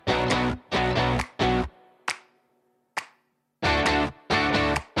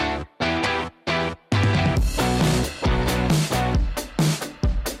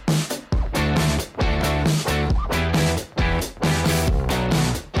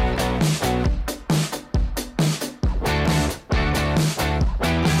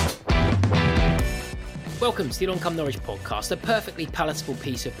Welcome to the Along Come Norwich podcast, a perfectly palatable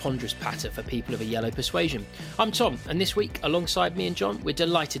piece of ponderous patter for people of a yellow persuasion. I'm Tom, and this week, alongside me and John, we're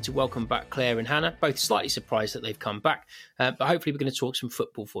delighted to welcome back Claire and Hannah, both slightly surprised that they've come back, but hopefully we're going to talk some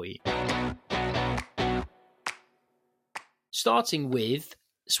football for you. Starting with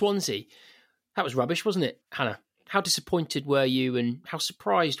Swansea. That was rubbish, wasn't it, Hannah? How disappointed were you and how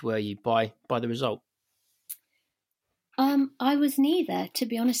surprised were you by the result? I was neither, to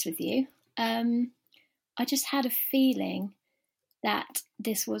be honest with you. I just had a feeling that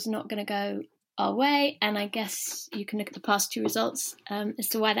this was not going to go our way, and I guess you can look at the past two results as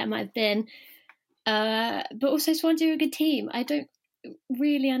to why that might have been. But also Swansea are a good team. I don't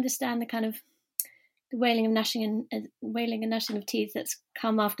really understand the kind of the wailing and gnashing of teeth that's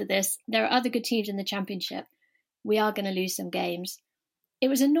come after this. There are other good teams in the Championship. We are going to lose some games. It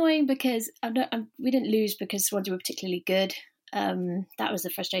was annoying because we didn't lose because Swansea were particularly good. That was the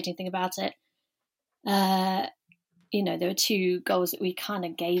frustrating thing about it. There were two goals that we kind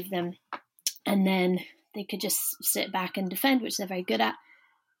of gave them, and then they could just sit back and defend, which they're very good at.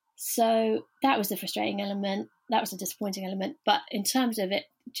 So that was the frustrating element. That was the disappointing element. But in terms of it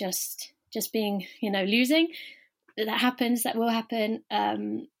just being, losing, that happens, that will happen.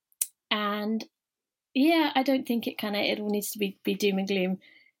 And yeah, I don't think it all needs to be doom and gloom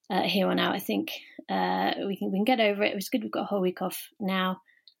here on out. I think we can get over it. It was good we've got a whole week off now.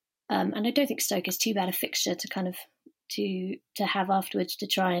 And I don't think Stoke is too bad a fixture to have afterwards to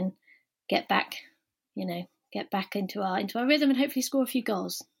try and get back into our rhythm and hopefully score a few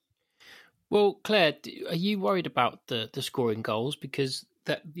goals. Well, Claire, are you worried about the scoring goals? Because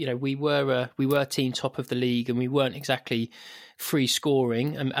that we were team top of the league and we weren't exactly free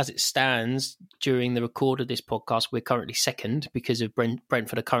scoring. And as it stands, during the record of this podcast, we're currently second because of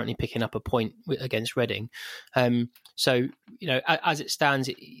Brentford are currently picking up a point against Reading. So as it stands,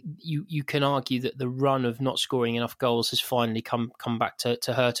 you can argue that the run of not scoring enough goals has finally come back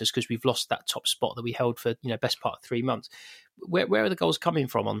to hurt us because we've lost that top spot that we held for best part of 3 months. Where are the goals coming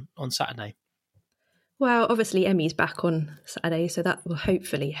from on Saturday? Well, obviously Emmy's back on Saturday, so that will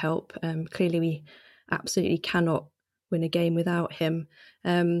hopefully help. Clearly we absolutely cannot win a game without him.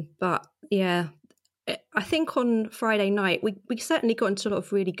 But yeah, I think on Friday night, we certainly got into a lot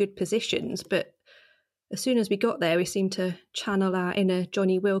of really good positions, but as soon as we got there, we seemed to channel our inner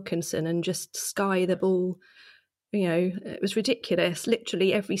Johnny Wilkinson and just sky the ball. It was ridiculous.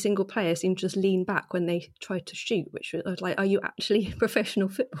 Literally every single player seemed to just lean back when they tried to shoot, which was like, are you actually professional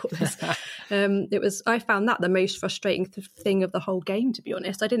footballers? I found that the most frustrating thing of the whole game, to be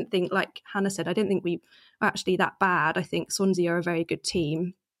honest. I didn't think, like Hannah said, I didn't think we were actually that bad. I think Swansea are a very good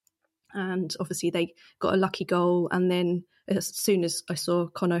team. And obviously they got a lucky goal. And then as soon as I saw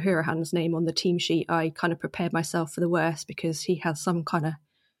Conor Hourihane's name on the team sheet, I kind of prepared myself for the worst because he has some kind of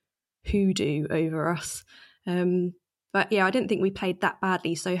hoodoo over us. But yeah, I didn't think we played that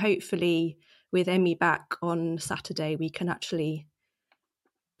badly. So hopefully with Emmy back on Saturday, we can actually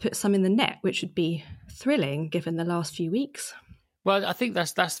put some in the net, which would be thrilling given the last few weeks. Well, I think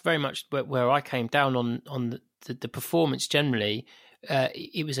that's very much where I came down on the performance generally.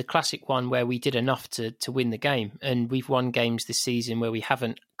 It was a classic one where we did enough to win the game, and we've won games this season where we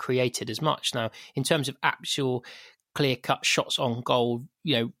haven't created as much. Now, in terms of actual clear-cut shots on goal,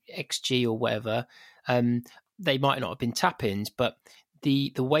 XG or whatever, they might not have been tap-ins, but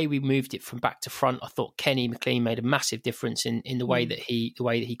the way we moved it from back to front, I thought Kenny McLean made a massive difference in the way that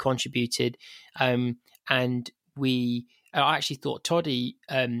he contributed, and I actually thought Toddy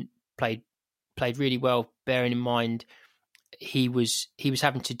played really well, bearing in mind he was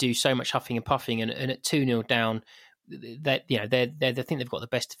having to do so much huffing and puffing, and at 2-0 down, that they think they've got the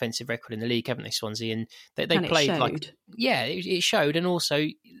best defensive record in the league, haven't they, Swansea? And they played like it showed, and also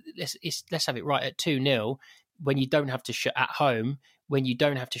let's have it right at 2-0 when you don't have to at home, when you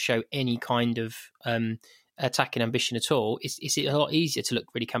don't have to show any kind of attacking ambition at all. It's a lot easier to look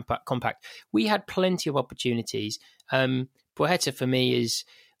really compact. We had plenty of opportunities. Boheta for me is,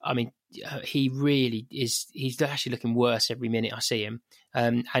 he really is. He's actually looking worse every minute I see him.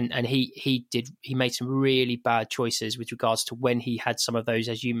 And he made some really bad choices with regards to when he had some of those,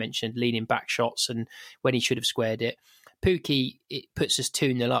 as you mentioned, leaning back shots and when he should have squared it. Pukki, it puts us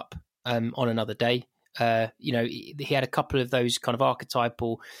 2-0 up on another day. He had a couple of those kind of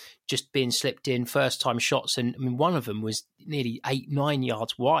archetypal just being slipped in first time shots, and one of them was nearly 8-9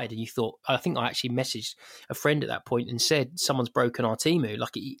 yards wide, and you thought, I think I actually messaged a friend at that point and said someone's broken our Timu.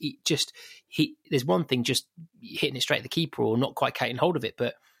 Like there's one thing just hitting it straight at the keeper or not quite getting hold of it,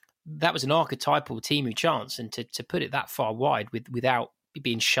 but that was an archetypal Timu chance, and to put it that far wide without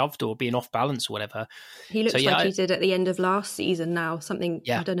being shoved or being off balance or whatever. He looks like he did at the end of last season now, something,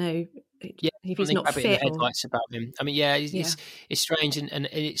 I don't know. if he's not rabbit in fit. the headlights about him. I mean, it's strange, and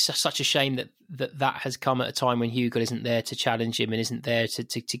it's such a shame that has come at a time when Hugo isn't there to challenge him and isn't there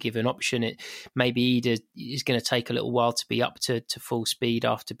to give an option. It maybe Ida is going to take a little while to be up to full speed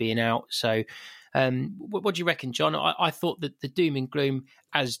after being out. So, what do you reckon, John? I thought that the doom and gloom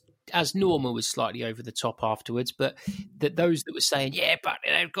as normal was slightly over the top afterwards, but that those that were saying, but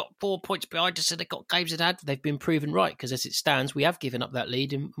they've got 4 points behind us and they've got games in hand, they've been proven right, because as it stands, we have given up that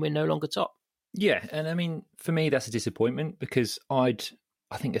lead and we're no longer top. Yeah, and I mean, for me, that's a disappointment, because I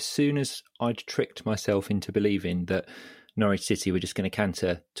think as soon as I'd tricked myself into believing that Norwich City were just going to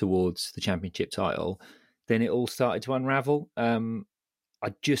canter towards the Championship title, then it all started to unravel.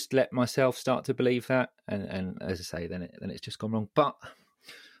 I just let myself start to believe that, and as I say, then it's just gone wrong. But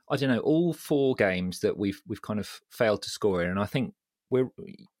I don't know, all 4 games that we've kind of failed to score in, and I think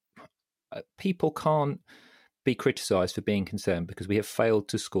people can't be criticised for being concerned, because we have failed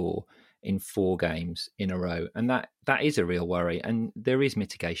to score in 4 games in a row, and that is a real worry, and there is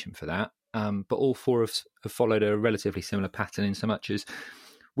mitigation for that. But all 4 have followed a relatively similar pattern, in so much as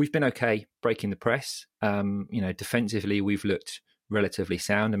we've been okay breaking the press. Defensively, we've looked relatively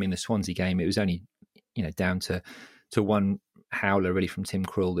sound. I mean, the Swansea game, it was only down to one howler really from Tim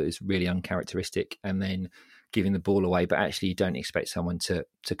Krul that is really uncharacteristic, and then giving the ball away. But actually, you don't expect someone to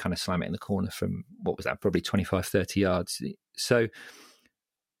kind of slam it in the corner from, what was that, probably 25, 30 yards. So,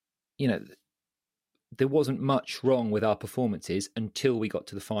 there wasn't much wrong with our performances until we got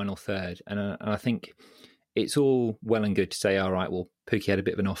to the final third. And I think it's all well and good to say, all right, well, Pukki had a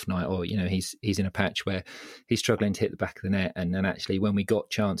bit of an off night, or, he's in a patch where he's struggling to hit the back of the net. And then actually, when we got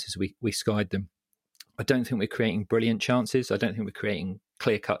chances, we skied them. I don't think we're creating brilliant chances. I don't think we're creating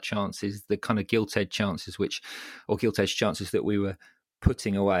clear-cut chances, the kind of gilt-edged chances that we were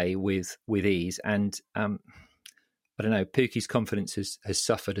putting away with ease. And I don't know, Pukki's confidence has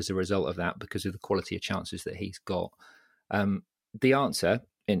suffered as a result of that, because of the quality of chances that he's got. The answer,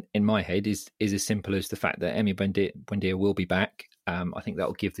 in my head, is as simple as the fact that Emi Buendia will be back. I think that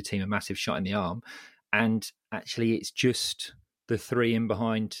will give the team a massive shot in the arm. And actually, it's just the 3 in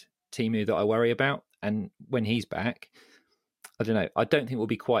behind Timu that I worry about. And when he's back, I don't know. I don't think we'll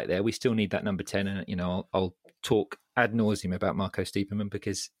be quite there. We still need that number 10. And, I'll talk ad nauseum about Marco Stiepermann,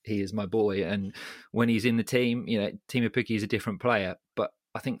 because he is my boy. And when he's in the team, Timu Pukki is a different player. But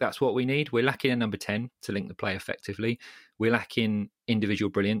I think that's what we need. We're lacking a number 10 to link the play effectively. We're lacking individual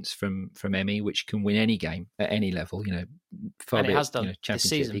brilliance from Emi, which can win any game at any level. Far and it has done Championship. This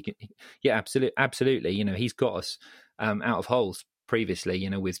season. Absolutely. He's got us out of holes previously,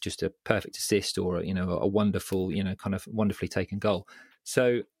 with just a perfect assist or a wonderful, kind of wonderfully taken goal.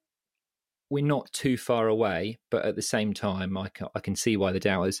 So we're not too far away, but at the same time, I can see why the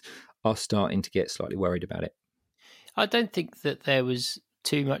doubters are starting to get slightly worried about it. I don't think that there was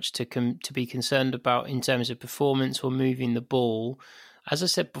too much to be concerned about in terms of performance or moving the ball. As I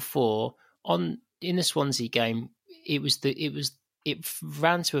said before, in the Swansea game, it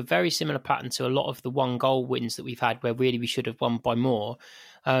ran to a very similar pattern to a lot of the 1 goal wins that we've had, where really we should have won by more.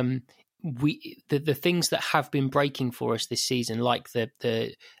 The things that have been breaking for us this season, like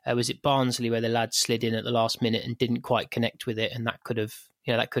was it Barnsley, where the lads slid in at the last minute and didn't quite connect with it, and that could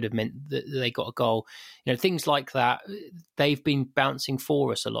have meant that they got a goal. Things like that, they've been bouncing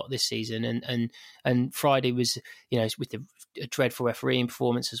for us a lot this season. And Friday was, with a dreadful refereeing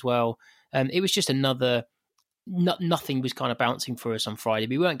performance as well. It was just another. Nothing was kind of bouncing for us on Friday.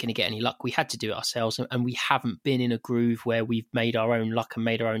 We weren't going to get any luck. We had to do it ourselves, and we haven't been in a groove where we've made our own luck and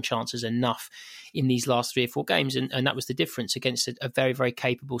made our own chances enough in these last 3 or 4 games. And that was the difference against a very, very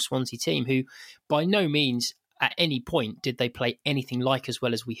capable Swansea team, who by no means at any point did they play anything like as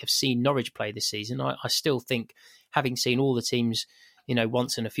well as we have seen Norwich play this season. I still think, having seen all the teams,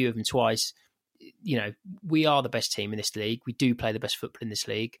 once and a few of them twice, we are the best team in this league. We do play the best football in this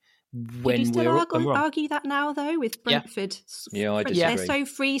league. Would you still argue that now, though, with Brentford? Yeah, I disagree. They're so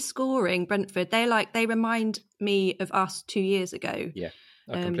free scoring, Brentford. They remind me of us 2 years ago. Yeah,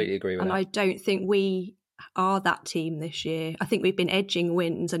 I completely agree with that. And I don't think we are that team this year. I think we've been edging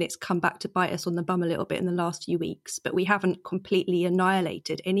wins, and it's come back to bite us on the bum a little bit in the last few weeks. But we haven't completely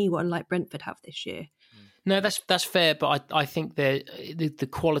annihilated anyone like Brentford have this year. No, that's fair, but I think the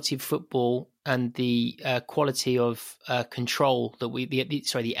quality of football and the quality of control that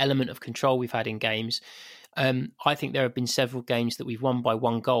the element of control we've had in games. I think there have been several games that we've won by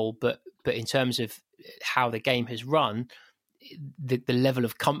 1 goal, but in terms of how the game has run, the level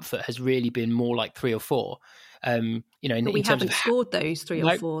of comfort has really been more like 3 or 4. But we haven't scored those 3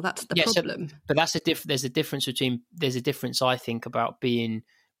 or 4. That's the problem. But there's a difference, I think, about being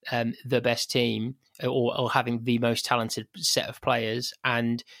the best team or having the most talented set of players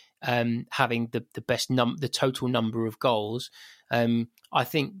and having the best the total number of goals. I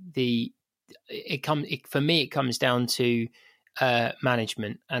think for me it comes down to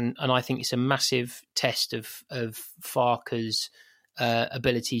management, and I think it's a massive test of Farke's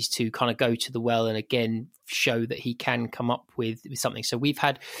abilities to kind of go to the well and again show that he can come up with something. So we've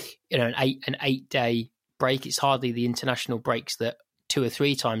had an 8-day break. It's hardly the international breaks that 2 or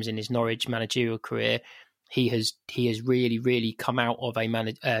 3 times in his Norwich managerial career he has really come out of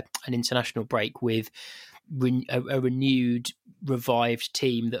an international break with a renewed, revived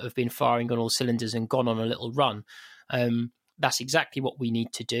team that have been firing on all cylinders and gone on a little run. That's exactly what we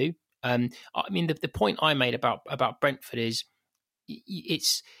need to do. I mean, the point I made about Brentford is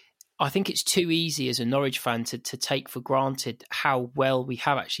I think it's too easy as a Norwich fan to take for granted how well we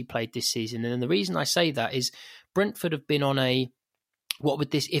have actually played this season. And the reason I say that is Brentford have been on what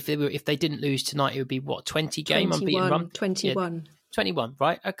would this, if they didn't lose tonight, it would be 20 game unbeaten run? 21. Yeah, 21,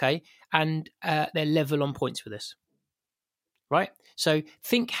 right? Okay. And they're level on points with us. Right? So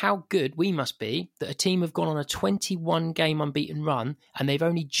think how good we must be that a team have gone on a 21 game unbeaten run and they've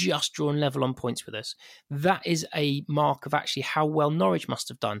only just drawn level on points with us. That is a mark of actually how well Norwich must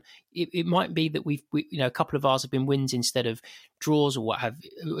have done. It might be that we a couple of ours have been wins instead of draws, or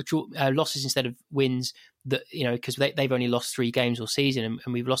losses instead of wins. That because they've only lost 3 games all season,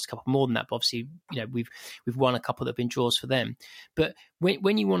 and we've lost a couple more than that. But obviously, we've won a couple that have been draws for them. But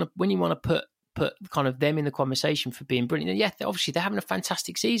when you want to put kind of them in the conversation for being brilliant. And yeah, obviously they're having a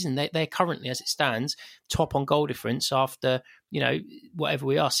fantastic season. They're currently, as it stands, top on goal difference after, whatever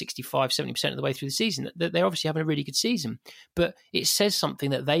we are, 65, 70% of the way through the season. They're obviously having a really good season. But it says something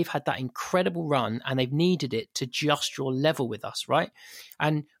that they've had that incredible run and they've needed it to just draw level with us, right?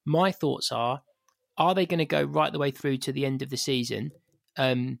 And my thoughts are they going to go right the way through to the end of the season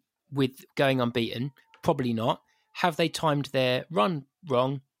with going unbeaten? Probably not. Have they timed their run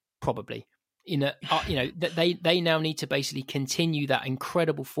wrong? Probably. That they now need to basically continue that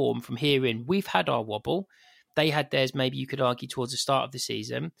incredible form from here in. We've had our wobble. They had theirs, maybe you could argue, towards the start of the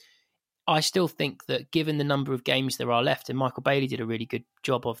season. I still think that given the number of games there are left, and Michael Bailey did a really good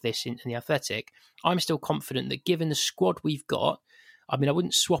job of this in The Athletic, I'm still confident that given the squad we've got, I mean, I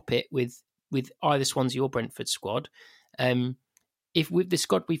wouldn't swap it with either Swansea or Brentford squad. If with the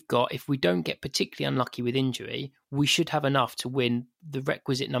squad we've got, if we don't get particularly unlucky with injury, we should have enough to win the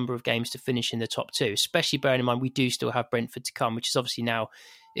requisite number of games to finish in the top 2, especially bearing in mind we do still have Brentford to come, which is obviously now,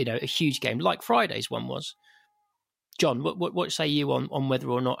 a huge game, like Friday's one was. John, what say you on whether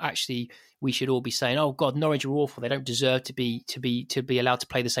or not actually we should all be saying, "Oh God, Norwich are awful. They don't deserve to be allowed to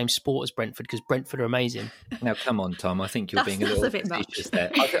play the same sport as Brentford because Brentford are amazing." Now, come on, Tom. I think you're being a little bit facetious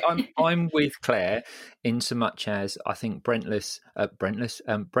there. I'm with Claire in so much as I think Brentford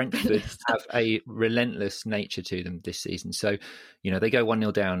have a relentless nature to them this season. So, they go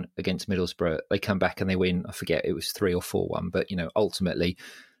 1-0 down against Middlesbrough. They come back and they win. I forget, it was 3 or 4-1, but ultimately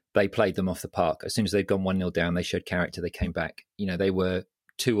they played them off the park. As soon as they'd gone 1-0 down, they showed character. They came back. They were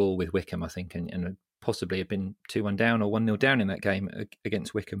 2-2 with Wycombe, I think, and possibly had been 2-1 down or 1-0 down in that game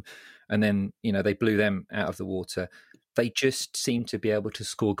against Wycombe. And then, they blew them out of the water. They just seem to be able to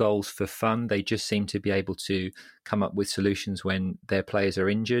score goals for fun. They just seem to be able to come up with solutions when their players are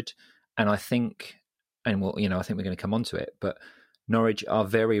injured. And I think, I think we're going to come on to it, but Norwich are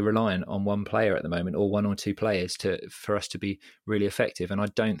very reliant on one player at the moment, or 1 or 2 players for us to be really effective. And I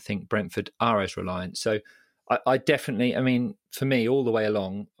don't think Brentford are as reliant. So I definitely, for me, all the way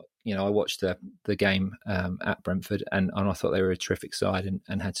along, I watched the game at Brentford and I thought they were a terrific side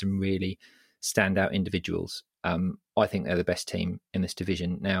and had some really standout individuals. I think they're the best team in this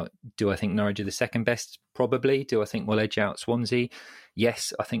division. Now, do I think Norwich are the second best? Probably. Do I think we'll edge out Swansea?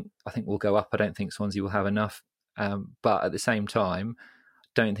 Yes, I think we'll go up. I don't think Swansea will have enough. But at the same time,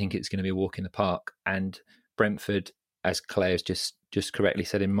 don't think it's going to be a walk in the park. And Brentford, as Claire's just correctly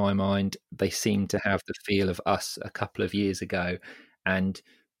said, in my mind, they seem to have the feel of us a couple of years ago, and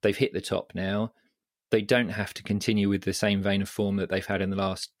they've hit the top now. They don't have to continue with the same vein of form that they've had in the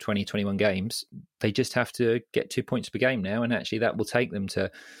last 20, 21 games. They just have to get 2 points per game now, and actually that will take them to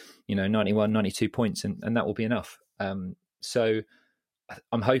 91, 92 points, and that will be enough. So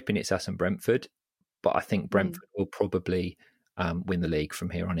I'm hoping it's us and Brentford, but I think Brentford will probably win the league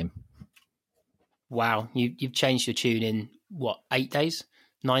from here on in. Wow, you've changed your tune in, 8 days?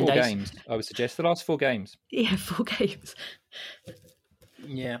 9 4 days? games, I would suggest. The last 4 games. Yeah, 4 games.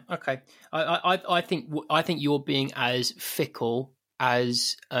 Yeah, okay. I think you're being as fickle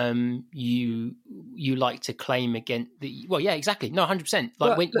as you like to claim against the. Well, yeah, exactly. No, 100%.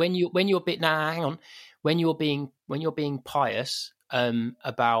 Like when you're bit. Nah, hang on. When you're being pious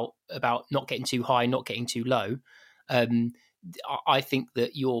about not getting too high, not getting too low. I think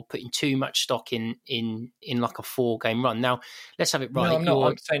that you're putting too much stock in like a 4-game run. Now, let's have it right. No, I'm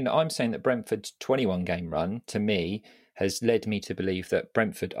not. I'm saying that Brentford's 21-game run, to me, has led me to believe that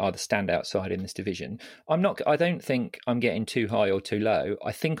Brentford are the standout side in this division. I don't think I'm getting too high or too low.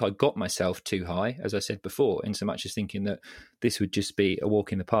 I think I got myself too high, as I said before, in so much as thinking that this would just be a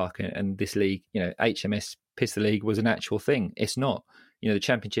walk in the park, and this league, HMS Piss the League was an actual thing. It's not. The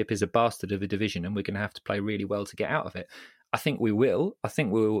Championship is a bastard of a division, and we're going to have to play really well to get out of it. I think we will.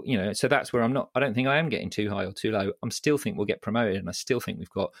 So that's where I don't think I am getting too high or too low. I still think we'll get promoted, and I still think we've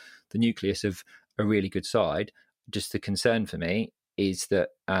got the nucleus of a really good side. Just the concern for me is that,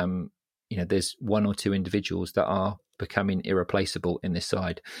 there's one or two individuals that are becoming irreplaceable in this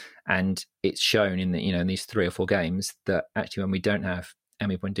side. And it's shown in in these 3 or 4 games that actually when we don't have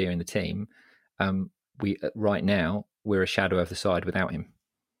Emi Buendia in the team, right now we're a shadow of the side without him.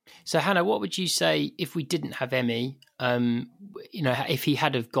 So, Hannah, what would you say if we didn't have Emi? If he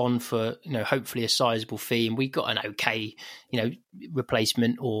had have gone for, hopefully a sizable fee, and we got an okay,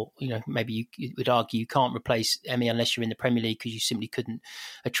 replacement, or maybe you would argue you can't replace Emi unless you're in the Premier League because you simply couldn't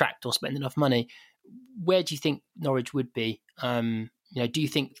attract or spend enough money. Where do you think Norwich would be? Do you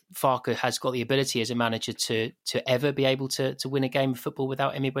think Farke has got the ability as a manager to ever be able to win a game of football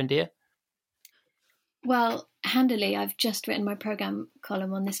without Emi Buendia? Well, handily, I've just written my programme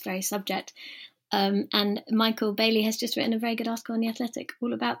column on this very subject. And Michael Bailey has just written a very good article on The Athletic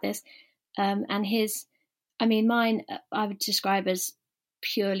all about this. And mine, I would describe as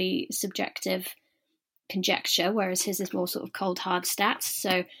purely subjective conjecture, whereas his is more sort of cold, hard stats.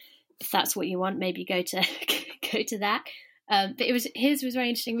 So if that's what you want, maybe go to that. But his was very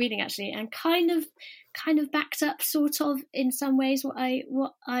interesting reading, actually, and kind of backed up sort of in some ways what I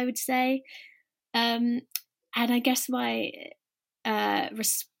would say. And I guess my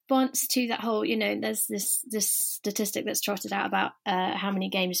response to that whole, there's this statistic that's trotted out about how many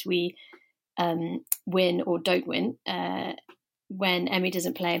games we win or don't win when Emi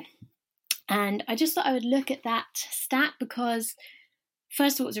doesn't play. And I just thought I would look at that stat because,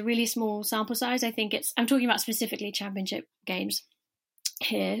 first of all, it's a really small sample size. I think I'm talking about specifically Championship games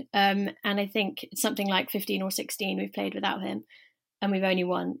here. And I think it's something like 15 or 16 we've played without him, and we've only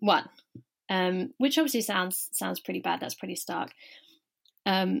won one. Which obviously sounds pretty bad. That's pretty stark.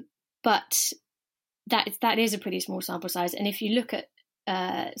 But that is a pretty small sample size. And if you look at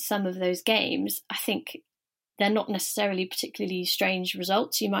some of those games, I think they're not necessarily particularly strange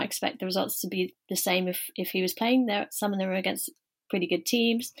results. You might expect the results to be the same if he was playing. Some of them are against pretty good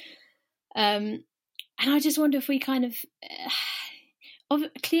teams. And I just wonder if we kind of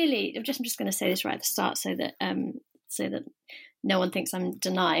clearly, I'm just going to say this right at the start so that no one thinks I'm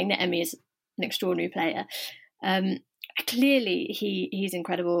denying that Emi is an extraordinary player. Clearly he's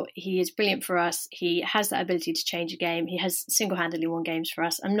incredible. He is brilliant for us. He has that ability to change a game. He has single-handedly won games for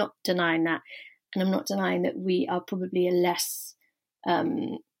us. I'm not denying that, and I'm not denying that we are probably a less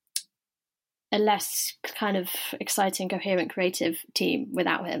kind of exciting, coherent, creative team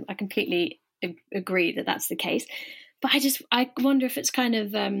without him. I completely agree that that's the case, but I wonder if it's kind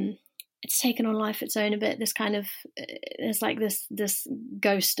of it's taken on life its own a bit. This kind of there's like this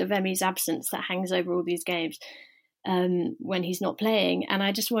ghost of Emi's absence that hangs over all these games when he's not playing. And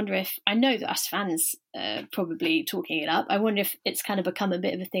I just wonder if, I know that us fans probably talking it up, I wonder if it's kind of become a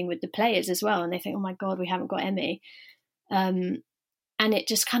bit of a thing with the players as well, and they think, oh my God, we haven't got Emi. And it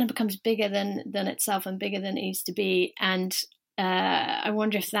just kind of becomes bigger than itself and bigger than it needs to be. And I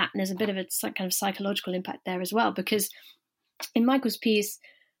wonder if there's a bit of a kind of psychological impact there as well, because in Michael's piece,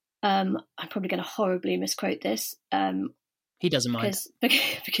 I'm probably going to horribly misquote this. He doesn't mind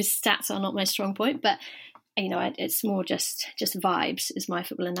because stats are not my strong point, but it's more just vibes is my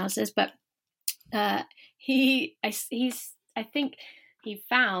football analysis. But I think he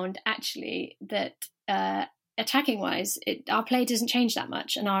found actually that attacking wise, our play doesn't change that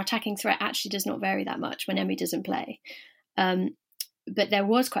much, and our attacking threat actually does not vary that much when Emi doesn't play. But there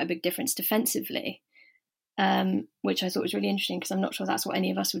was quite a big difference defensively. Which I thought was really interesting, because I'm not sure that's what any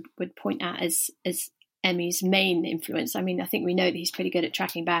of us would point at as Emi's main influence. I mean, I think we know that he's pretty good at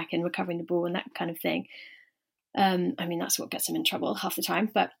tracking back and recovering the ball and that kind of thing. That's what gets him in trouble half the time.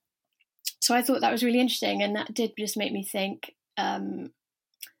 But so I thought that was really interesting, and that did just make me think: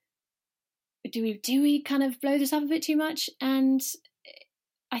 do we kind of blow this up a bit too much? And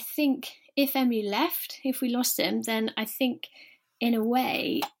I think if Emi left, if we lost him, then I think in a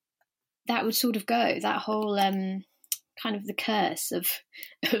way that would sort of go, that whole kind of the curse of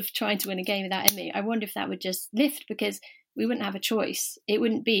trying to win a game without Emi. I wonder if that would just lift, because we wouldn't have a choice. It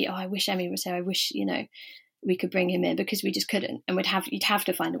wouldn't be, oh, I wish Emi was here. I wish, we could bring him in, because we just couldn't, and you'd have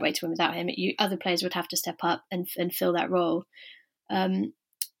to find a way to win without him. Other players would have to step up and fill that role.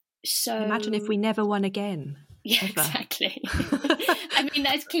 So imagine if we never won again. Yeah, ever. Exactly. I mean,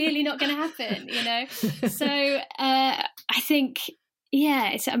 that's clearly not going to happen, So I think,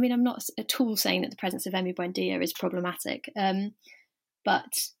 I'm not at all saying that the presence of Emi Buendia is problematic,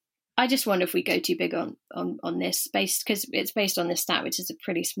 but I just wonder if we go too big on this, because it's based on this stat, which is a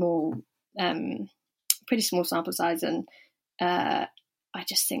pretty small sample size, and I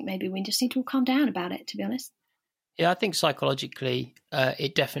just think maybe we just need to all calm down about it, to be honest. Yeah, I think psychologically,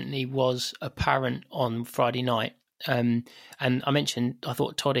 it definitely was apparent on Friday night. And I mentioned, I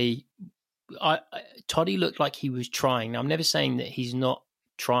thought Toddy looked like he was trying. Now, I'm never saying that he's not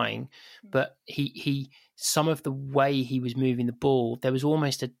trying, but he some of the way he was moving the ball, there was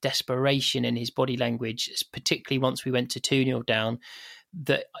almost a desperation in his body language, particularly once we went to 2-0 down.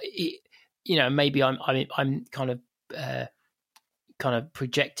 That maybe I'm kind of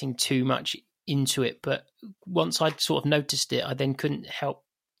projecting too much into it, but once I'd sort of noticed it, I then couldn't help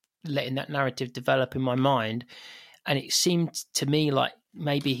letting that narrative develop in my mind, and it seemed to me like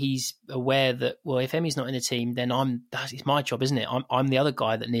maybe he's aware that, well, if Emi's not in the team, then it's my job, isn't it? I'm the other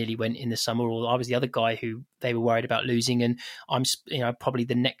guy that nearly went in the summer, or I was the other guy who they were worried about losing, and I'm probably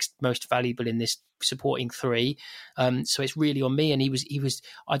the next most valuable in this supporting three. So it's really on me. And he was.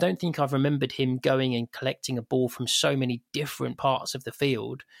 I don't think I've remembered him going and collecting a ball from so many different parts of the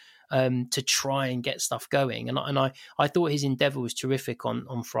field to try and get stuff going. And I thought his endeavour was terrific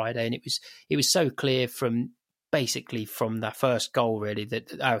on Friday, and it was so clear from that first goal, really,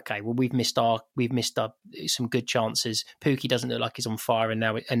 that okay, well, we've missed some good chances. Pukki doesn't look like he's on fire, and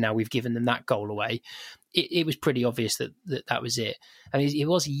now we've given them that goal away. It was pretty obvious that was it. I mean, it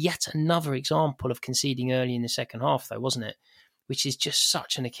was yet another example of conceding early in the second half, though, wasn't it? Which is just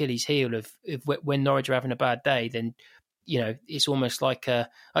such an Achilles heel of when Norwich are having a bad day, then it's almost like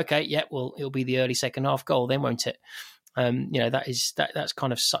it'll be the early second half goal, then, won't it? That's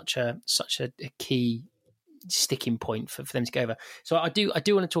kind of such a key sticking point for them to go over. So I do want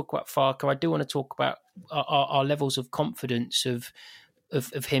to talk about Farke. I do want to talk about our levels of confidence of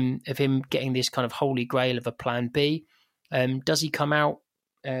him getting this kind of holy grail of a plan B. Does he come out,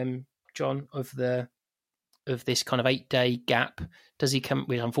 John, of this kind of 8-day gap? Does he come?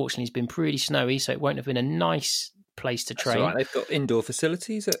 Unfortunately, it's been pretty snowy, so it won't have been a nice place to train. That's right. They've got indoor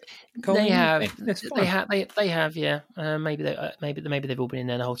facilities at Colin. They have. Yeah. Maybe they've all been in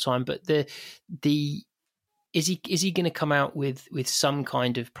there the whole time. But is he going to come out with some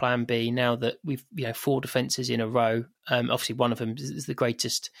kind of plan B now that we've 4 defences in a row? Obviously, one of them is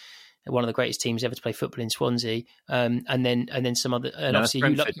one of the greatest teams ever to play football in Swansea, and then some other. And obviously,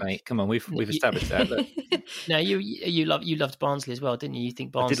 Brentford, mate. Come on, we've established that. Look. No, you loved Barnsley as well, didn't you? You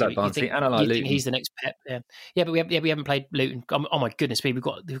think Barnsley? I did like Barnsley, and I like Luton. He's the next Pep. Yeah, but we haven't played Luton. Oh my goodness, we've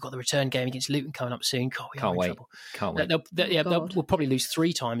got the return game against Luton coming up soon. God, Can't wait. We'll probably lose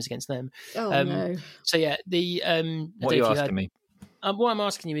 3 times against them. Oh no. So yeah, what are you asking me? What I'm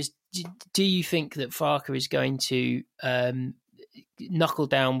asking you is, do you think that Farke is going to knuckle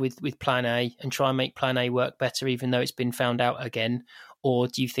down with plan A and try and make plan A work better, even though it's been found out again? Or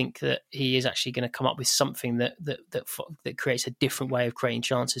do you think that he is actually going to come up with something that creates a different way of creating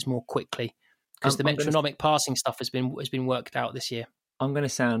chances more quickly? Because the metronomic passing stuff has been worked out this year. I'm going to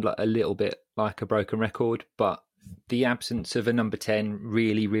sound like a little bit like a broken record, but the absence of a number 10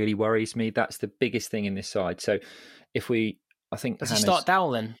 really, really worries me. That's the biggest thing in this side. So does he start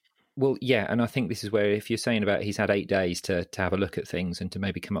Dowell then? Well, yeah, and I think this is where, if you're saying about he's had 8 days to have a look at things and to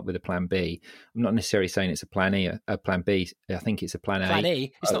maybe come up with a plan B, I'm not necessarily saying it's a plan E, a plan B. I think it's a plan A. Plan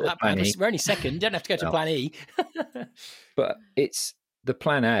E? It's not that bad. We're only second. You don't have to go to plan E. But it's the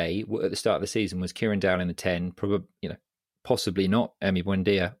plan A at the start of the season was Kieran Dowell in the 10, probably, possibly not Emi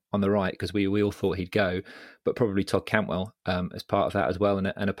Buendia on the right, because we all thought he'd go, but probably Todd Cantwell as part of that as well,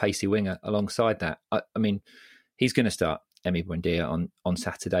 and a pacey winger alongside that. I mean, he's going to start Emi Buendia on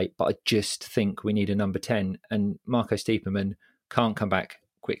Saturday, but I just think we need a number 10, and Marco Stiepermann can't come back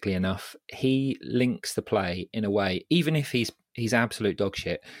quickly enough. He links the play in a way, even if he's absolute dog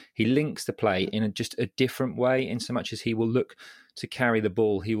shit, he links the play in just a different way, in so much as he will look to carry the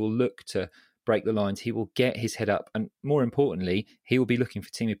ball, he will look to break the lines, he will get his head up, and more importantly, he will be looking for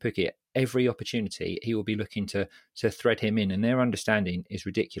Teemu Pukki at every opportunity. He will be looking to thread him in, and their understanding is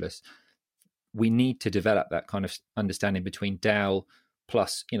ridiculous. We need to develop that kind of understanding between Dowell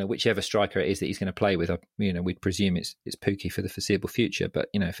plus, whichever striker it is that he's going to play with. We'd presume it's Pukki for the foreseeable future, but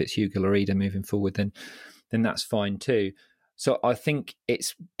if it's Hugo Llorida moving forward, then that's fine too. So I think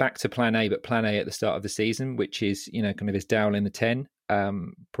it's back to plan A, but plan A at the start of the season, which is kind of this Dowell in the 10,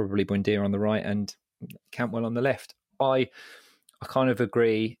 probably Buendia on the right, and Cantwell on the left. I kind of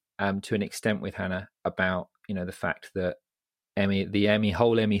agree to an extent with Hannah about the fact that the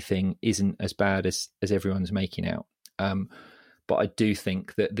whole Emmy thing isn't as bad as everyone's making out. But I do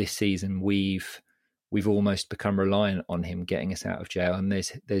think that this season we've almost become reliant on him getting us out of jail, and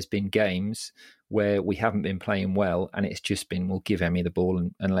there's been games where we haven't been playing well, and it's just been, we'll give Emmy the ball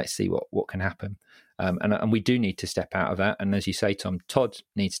and let's see what can happen. And we do need to step out of that. And as you say, Tom, Todd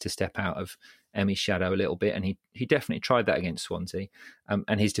needs to step out of Emmy's shadow a little bit, and he definitely tried that against Swansea.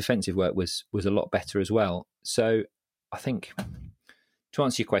 And his defensive work was a lot better as well. So I think, to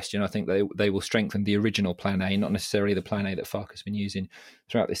answer your question, I think they will strengthen the original Plan A, not necessarily the Plan A that Farke's been using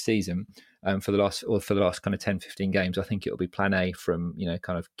throughout this season. For the last kind of 10, 15 games, I think it'll be Plan A from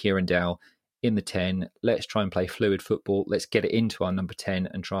kind of Kieran Dowell in the 10. Let's try and play fluid football. Let's get it into our number 10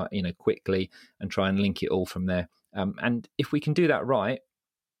 and try quickly and try and link it all from there. And if we can do that right,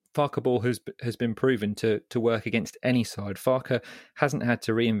 Farke ball has been proven to work against any side. Farke hasn't had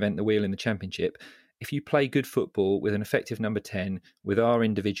to reinvent the wheel in the Championship. If you play good football with an effective number 10, with our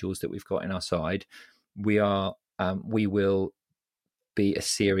individuals that we've got in our side, we will be a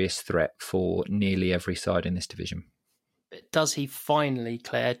serious threat for nearly every side in this division. Does he finally,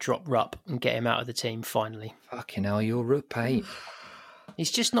 Claire, drop Rupp and get him out of the team finally? Fucking hell, you're Rupp, mate.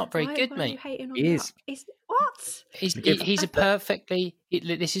 He's just not very good, mate. He is. What? He's a perfectly.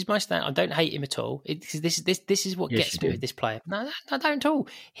 This is my stand. I don't hate him at all. This is what gets me with this player. No, I don't at all.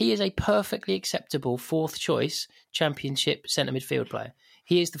 He is a perfectly acceptable fourth choice Championship centre midfield player.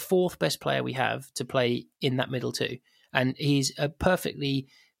 He is the fourth best player we have to play in that middle two, and he's a perfectly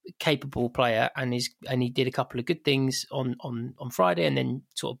capable player. And he did a couple of good things on Friday, and then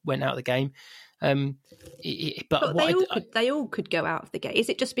sort of went out of the game. But they all could go out of the gate. Is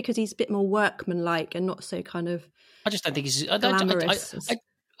it just because he's a bit more workmanlike and not so kind of? I just don't think he's. Glamorous.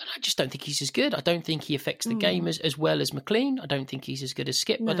 I just don't think he's as good. I don't think he affects the game as well as McLean. I don't think he's as good as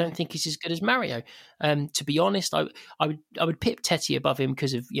Skip. No. I don't think he's as good as Mario. To be honest, I would pip Tetty above him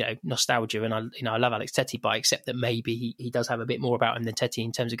because of nostalgia, and I love Alex Tetty, but I accept that maybe he does have a bit more about him than Tetty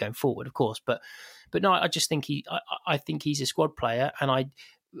in terms of going forward, of course. But no, I just think I think he's a squad player, and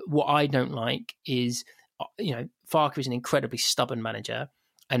what I don't like is, Farke is an incredibly stubborn manager,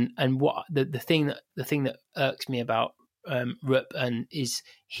 and what the thing that irks me about Rupp and is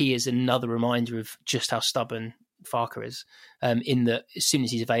he is another reminder of just how stubborn Farke is. In that as soon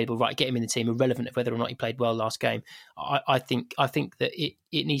as he's available, right, get him in the team, irrelevant of whether or not he played well last game. I think that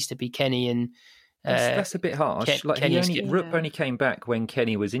it needs to be Kenny and. That's a bit harsh. Rupp only came back when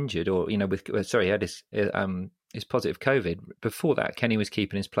Kenny was injured, or he had his positive COVID. Before that, Kenny was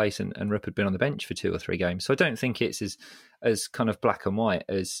keeping his place, and Rupp had been on the bench for 2 or 3 games. So I don't think it's as kind of black and white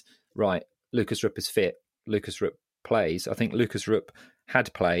as right. Lucas Rupp is fit. Lucas Rupp plays. I think Lucas Rupp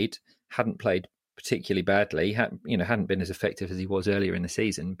hadn't played particularly badly. Hadn't been as effective as he was earlier in the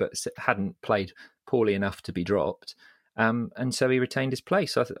season, but hadn't played poorly enough to be dropped. And so he retained his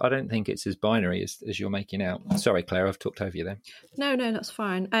place. I don't think it's as binary as you're making out. Sorry, Claire, I've talked over you there. No, that's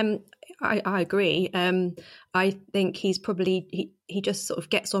fine. I agree. I think he's probably he just sort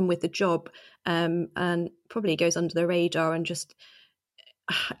of gets on with the job, and probably goes under the radar, and just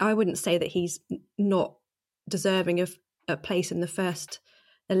I wouldn't say that he's not deserving of a place in the first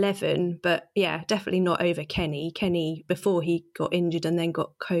 11, but yeah, definitely not over Kenny. Kenny, before he got injured and then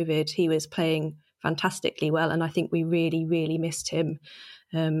got COVID, he was playing fantastically well, and I think we really, really missed him.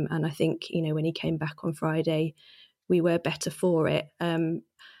 And I think when he came back on Friday, we were better for it.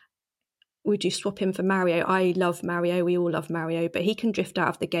 Would you swap him for Mario? I love Mario. We all love Mario, but he can drift out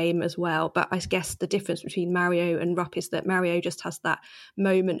of the game as well. But I guess the difference between Mario and Rupp is that Mario just has that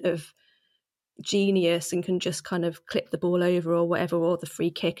moment of genius and can just kind of clip the ball over or whatever, or the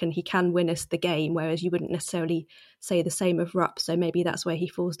free kick, and he can win us the game, whereas you wouldn't necessarily say the same of Rupp. So maybe that's where he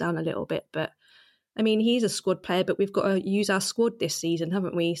falls down a little bit. But I mean, he's a squad player, but we've got to use our squad this season,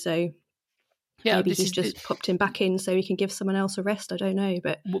 haven't we? So yeah, maybe he's just popped him back in so he can give someone else a rest. I don't know,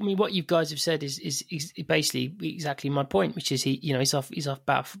 but I mean, what you guys have said is basically exactly my point, which is he's off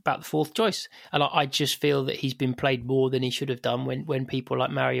about the fourth choice, and I just feel that he's been played more than he should have done when people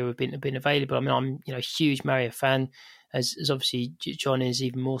like Mario have been available. I mean, I'm a huge Mario fan, as obviously John is,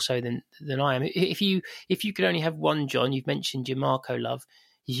 even more so than I am. If you could only have one, John, you've mentioned your Marco love.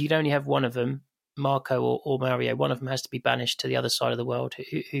 If you could only have one of them, Marco or Mario, one of them has to be banished to the other side of the world.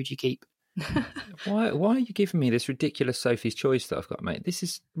 Who do you keep? Why are you giving me this ridiculous Sophie's choice that I've got, mate? This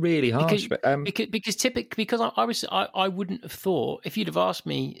is really harsh. Because I wouldn't have thought, if you'd have asked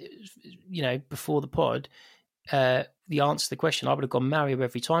me, before the pod, the answer to the question, I would have gone Mario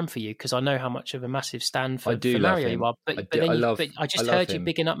every time for you, because I know how much of a massive stand for Mario you are. But I just heard you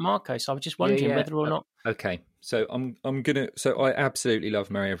bigging up Marco, so I was just wondering whether or not. Okay, so I'm gonna. So I absolutely love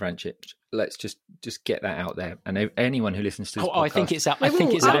Mario Vrancic. Let's just get that out there, and anyone who listens to this podcast, I think it's out. I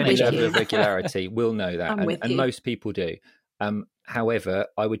think it's at out any level of regularity will know that, and most people do. However,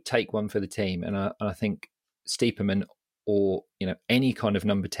 I would take one for the team, and I think Stiepermann, or any kind of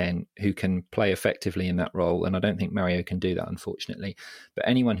number 10 who can play effectively in that role, and I don't think Mario can do that, unfortunately, but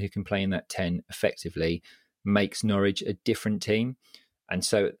anyone who can play in that 10 effectively makes Norwich a different team. And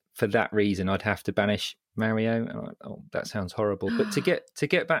so for that reason, I'd have to banish Mario. Oh, that sounds horrible, but to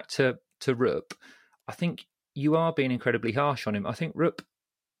get back to Rupp, I think you are being incredibly harsh on him. I think Rupp,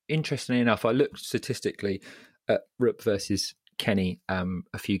 interestingly enough, I looked statistically at Rupp versus Kenny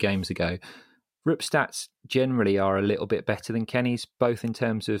a few games ago. Rupp's stats generally are a little bit better than Kenny's, both in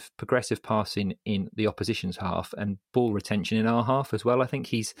terms of progressive passing in the opposition's half and ball retention in our half as well. I think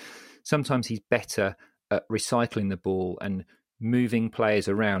sometimes he's better at recycling the ball and moving players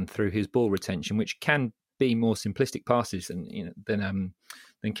around through his ball retention, which can be more simplistic passes than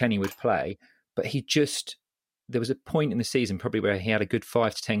Kenny would play. But there was a point in the season probably where he had a good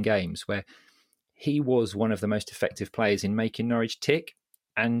 5 to 10 games where he was one of the most effective players in making Norwich tick,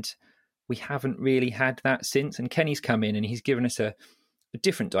 and we haven't really had that since. And Kenny's come in and he's given us a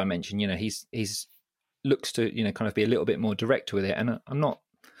different dimension. He's looks to kind of be a little bit more direct with it. And I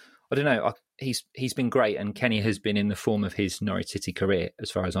don't know. He's been great, and Kenny has been in the form of his Norwich City career,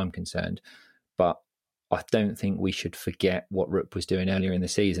 as far as I'm concerned. But I don't think we should forget what Rupp was doing earlier in the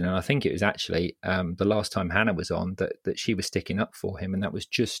season. And I think it was actually the last time Hannah was on that she was sticking up for him. And that was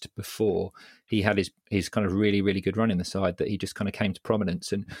just before he had his kind of really, really good run in the side, that he just kind of came to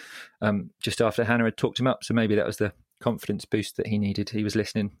prominence. And just after Hannah had talked him up. So maybe that was the confidence boost that he needed. He was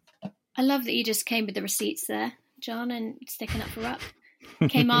listening. I love that you just came with the receipts there, John, and sticking up for Rupp.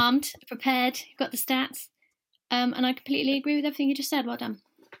 Came armed, prepared, got the stats. And I completely agree with everything you just said. Well done.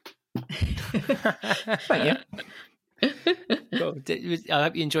 Thank you. Well, I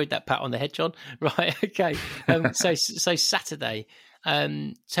hope you enjoyed that pat on the head, John. Right, okay. So Saturday.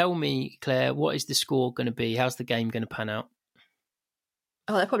 Tell me, Claire, what is the score going to be? How's the game going to pan out?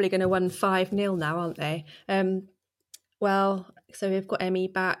 Oh, they're probably going to win 5-0 now, aren't they? Well, so we've got Emmy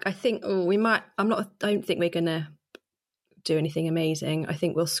back. I think we might. I don't think we're going to do anything amazing. I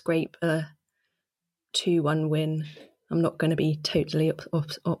think we'll scrape a 2-1 win. I'm not going to be totally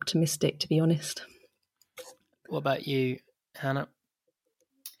optimistic, to be honest. What about you, Hannah?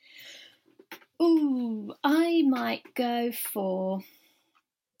 Ooh, I might go for...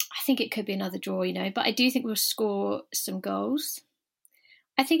 I think it could be another draw, but I do think we'll score some goals.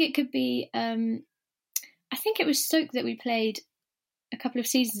 I think it could be... I think it was Stoke that we played a couple of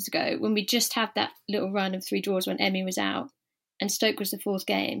seasons ago when we just had that little run of 3 draws when Emmy was out, and Stoke was the 4th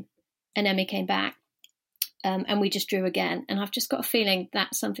game, and Emmy came back. And we just drew again. And I've just got a feeling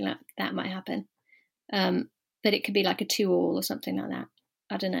that something like that might happen. But it could be like a 2-2 or something like that.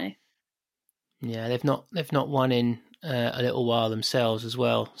 I don't know. Yeah, they've not won in a little while themselves as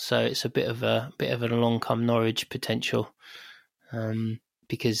well. So it's a bit of an along come Norwich potential.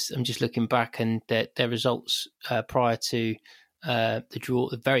 Because I'm just looking back, and their results prior to the draw,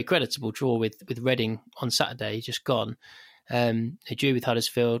 a very creditable draw with Reading on Saturday, just gone. They drew with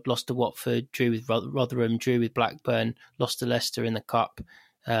Huddersfield, lost to Watford, drew with Rotherham, drew with Blackburn, lost to Leicester in the Cup,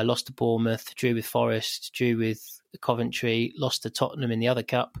 lost to Bournemouth, drew with Forest, drew with Coventry, lost to Tottenham in the other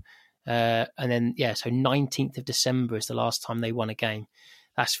Cup. And then, so 19th of December is the last time they won a game.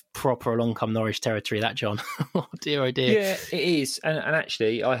 That's proper along-come Norwich territory, that, John. Oh dear. Yeah, it is. And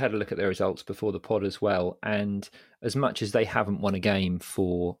actually, I had a look at their results before the pod as well. And as much as they haven't won a game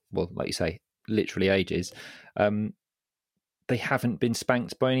for, well, like you say, literally ages, they haven't been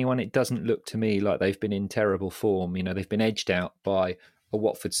spanked by anyone. It doesn't look to me like they've been in terrible form. They've been edged out by a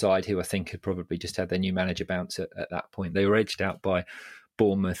Watford side who I think had probably just had their new manager bounce at that point. They were edged out by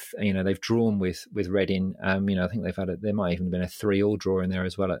Bournemouth. They've drawn with Reading. I think there might even have been a 3-3 draw in there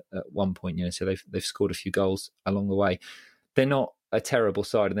as well at one point. So they've scored a few goals along the way. They're not a terrible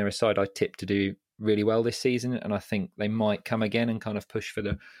side, and they're a side I tip to do really well this season, and I think they might come again and kind of push for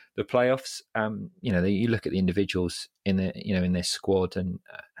the playoffs. You look at the individuals in their squad, and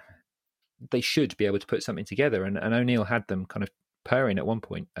they should be able to put something together. And O'Neill had them kind of purring at one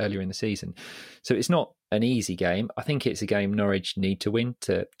point earlier in the season. So it's not an easy game. I think it's a game Norwich need to win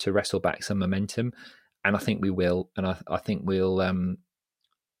to wrestle back some momentum, and I think we will. And I think we'll.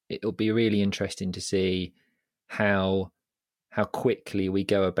 It'll be really interesting to see how how quickly we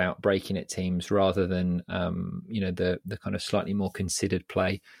go about breaking at teams rather than the kind of slightly more considered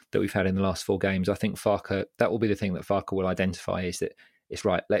play that we've had in the last 4 games. I think Farke, that will be the thing that Farke will identify, is that it's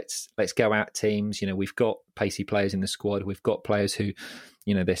right. Let's go at teams. We've got pacey players in the squad. We've got players who,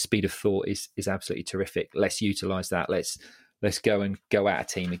 their speed of thought is absolutely terrific. Let's utilise that. Let's go at a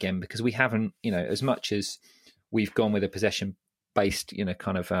team again, because we haven't, as much as we've gone with a possession based,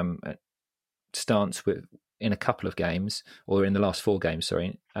 stance in a couple of games, or in the last 4 games,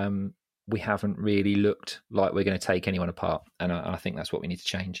 we haven't really looked like we're going to take anyone apart, and I think that's what we need to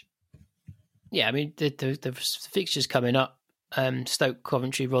change. Yeah, I mean the fixtures coming up: Stoke,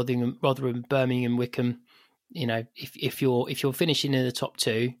 Coventry, Rotherham, Birmingham, Wickham. If you're finishing in the top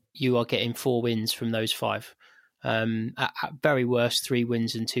 2, you are getting 4 wins from those 5. At very worst, 3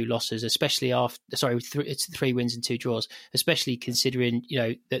 wins and 2 losses, especially it's 3 wins and 2 draws, especially considering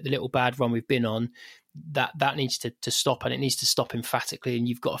the little bad run we've been on. That needs to stop, and it needs to stop emphatically. And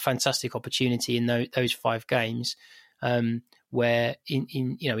you've got a fantastic opportunity in those 5 games, where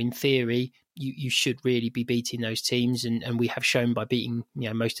in theory you should really be beating those teams, and we have shown by beating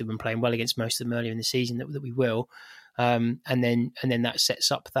most of them, playing well against most of them earlier in the season, that we will. And then that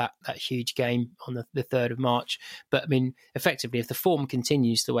sets up that huge game on the 3rd of March. But I mean, effectively, if the form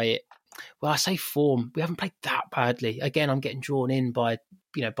continues the way I say form, we haven't played that badly. Again, I'm getting drawn in by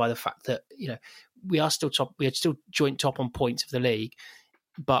the fact that we are still top. We are still joint top on points of the league.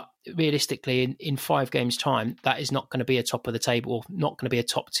 But realistically, in 5 games' time, that is not going to be a top of the table, or not going to be a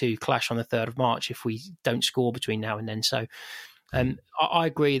top 2 clash on the 3rd of March if we don't score between now and then. So I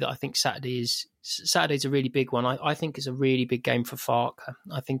agree that I think Saturday's a really big one. I think it's a really big game for Farke.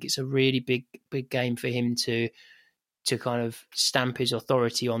 I think it's a really big game for him to kind of stamp his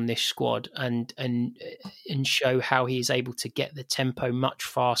authority on this squad and show how he is able to get the tempo much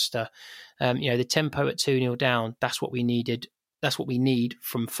faster. The tempo at 2-0 down, that's what we needed. That's what we need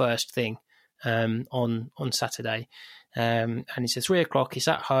from first thing on Saturday. And it's at 3:00. It's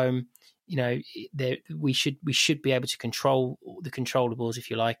at home. We should be able to control the controllables, if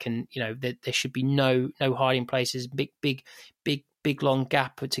you like, and there should be no hiding places. Big long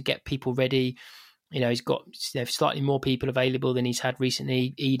gap to get people ready. He's got slightly more people available than he's had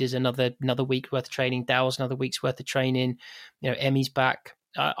recently. Ida's another week worth of training. Dowell's another week's worth of training. Emmy's back.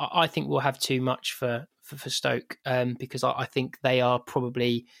 I think we'll have too much for Stoke, because I think they are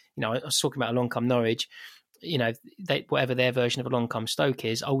probably, I was talking about Along Come Norwich, whatever their version of Along Come Stoke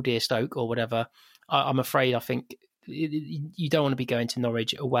is, old dear Stoke or whatever. I'm afraid I think you don't want to be going to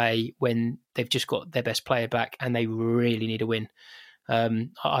Norwich away when they've just got their best player back and they really need a win.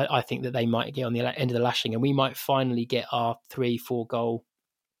 I think that they might get on the end of the lashing, and we might finally get our 3-4 goal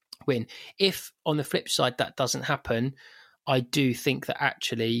win. If on the flip side that doesn't happen, I do think that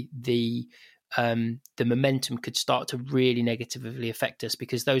actually the momentum could start to really negatively affect us,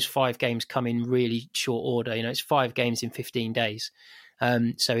 because those 5 games come in really short order. It's 5 games in 15 days.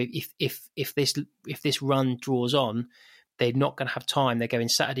 So if this run draws on, they're not going to have time. They're going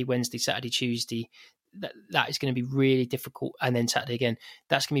Saturday, Wednesday, Saturday, Tuesday. That is going to be really difficult, and then Saturday again.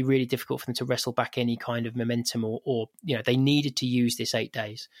 That's going to be really difficult for them to wrestle back any kind of momentum, or they needed to use this 8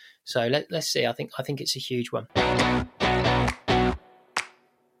 days. So let's see. I think it's a huge one.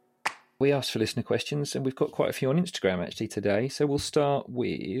 We asked for listener questions, and we've got quite a few on Instagram actually today. So we'll start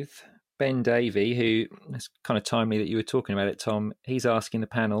with Ben Davey, who, it's kind of timely that you were talking about it, Tom. He's asking the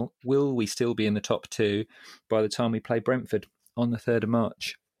panel, will we still be in the top 2 by the time we play Brentford on the 3rd of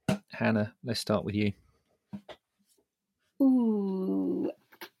March? Hannah, let's start with you. Ooh.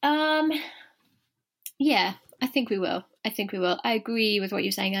 Yeah, I think we will. I agree with what you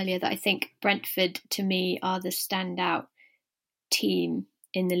were saying earlier, that I think Brentford, to me, are the standout team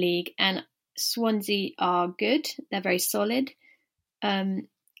in the league, and Swansea are good. They're very solid.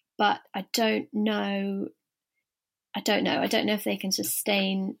 But I don't know if they can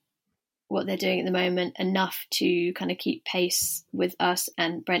sustain what they're doing at the moment enough to kind of keep pace with us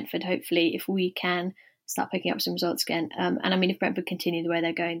and Brentford, hopefully, if we can start picking up some results again. And I mean, if Brentford continue the way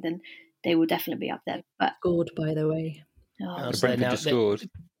they're going, then they will definitely be up there. But scored, by the way. So Brentford just scored.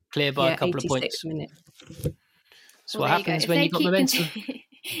 Clear by a couple of points. Minutes. So what happens when you've got momentum?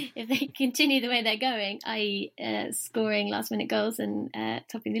 If they continue the way they're going, i.e. scoring last-minute goals and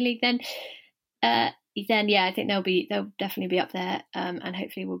topping the league, then yeah, I think they'll definitely be up there, and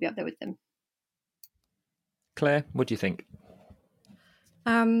hopefully we'll be up there with them. Claire, what do you think?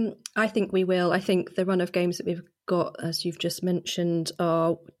 I think we will. I think the run of games that we've got, as you've just mentioned,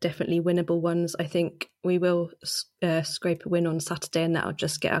 are definitely winnable ones. I think we will scrape a win on Saturday, and that'll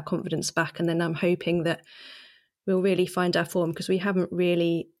just get our confidence back. And then I'm hoping that we'll really find our form, because we haven't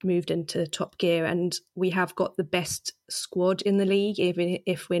really moved into top gear, and we have got the best squad in the league, even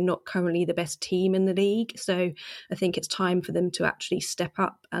if we're not currently the best team in the league. So I think it's time for them to actually step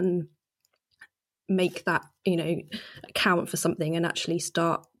up and make that, count for something, and actually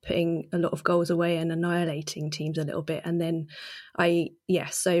start putting a lot of goals away and annihilating teams a little bit. And then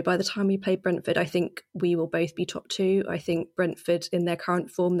so by the time we play Brentford, I think we will both be top two. I think Brentford, in their current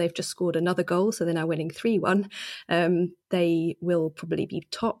form, they've just scored another goal, so they're now winning 3-1. They will probably be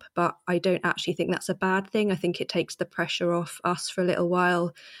top, but I don't actually think that's a bad thing. I think it takes the pressure off us for a little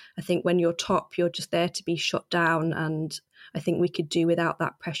while. I think when you're top, you're just there to be shot down, and I think we could do without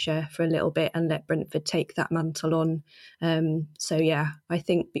that pressure for a little bit and let Brentford take that mantle on. I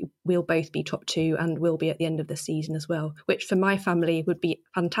think we'll both be top two, and we'll be at the end of the season as well, which for my family would be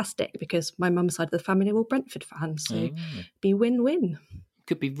fantastic, because my mum's side of the family are all Brentford fans, so be win-win.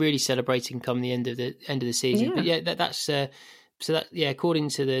 Could be really celebrating come the end of the season. But that's according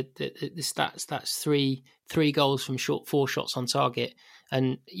to the stats, that's three goals from 4 shots on target.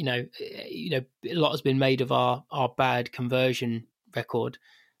 And a lot has been made of our bad conversion record.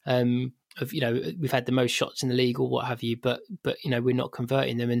 We've had the most shots in the league or what have you, but we're not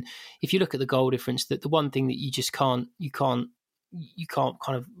converting them. And if you look at the goal difference, that the one thing that you just can't kind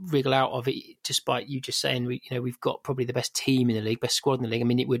of wriggle out of it, despite you just saying we've got probably the best team in the league, best squad in the league. I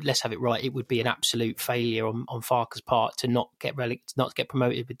mean, let's have it right. It would be an absolute failure on Farke's part to not get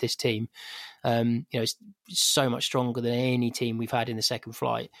promoted with this team. It's so much stronger than any team we've had in the second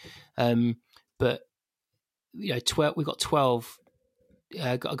flight. But we've got 12.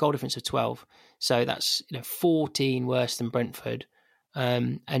 Got a goal difference of 12, so that's 14 worse than Brentford,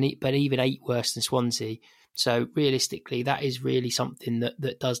 but even 8 worse than Swansea. So realistically, that is really something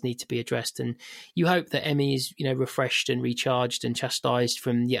that does need to be addressed. And you hope that Emmy is refreshed and recharged and chastised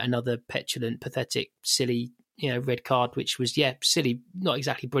from yet another petulant, pathetic, silly red card, which was silly, not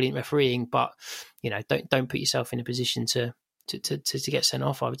exactly brilliant refereeing, but don't put yourself in a position to get sent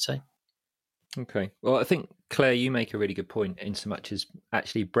off, I would say. Okay. Well, I think, Claire, you make a really good point, in so much as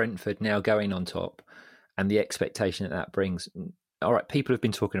actually Brentford now going on top and the expectation that brings. All right, people have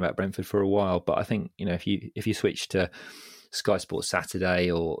been talking about Brentford for a while, but I think, if you switch to Sky Sports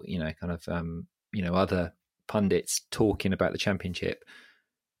Saturday or, other pundits talking about the Championship,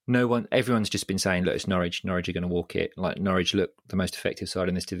 everyone's just been saying, look, it's Norwich. Norwich are going to walk it. Like, Norwich look the most effective side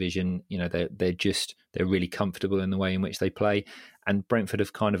in this division. They're really comfortable in the way in which they play. And Brentford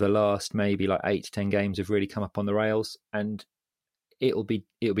have kind of the last maybe like 8 to 10 games have really come up on the rails. And it'll be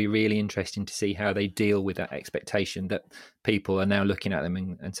really interesting to see how they deal with that expectation that people are now looking at them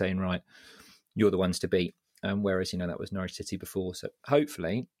and saying, right, you're the ones to beat. Whereas, that was Norwich City before. So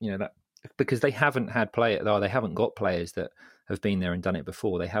hopefully, that, because they haven't got players that have been there and done it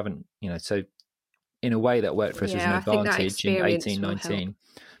before. They haven't, so in a way that worked for us as an advantage in 18-19.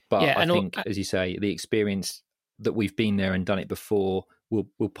 But I think, as you say, the experience that we've been there and done it before will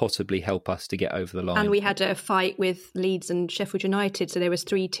possibly help us to get over the line. And we had a fight with Leeds and Sheffield United, so there was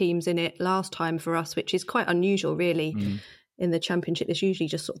 3 teams in it last time for us, which is quite unusual, really. In the Championship, there's usually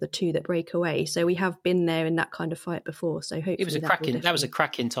just sort of the 2 that break away. So we have been there in that kind of fight before. So hopefully that was a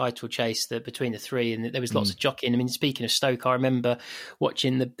cracking title chase between the 3, and there was lots of jockeying. I mean, speaking of Stoke, I remember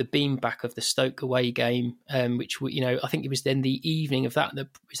watching the beam back of the Stoke away game, which I think it was then the evening of that.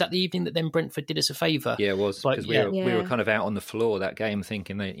 Was that the evening that then Brentford did us a favour? Yeah, it was, because we were kind of out on the floor that game,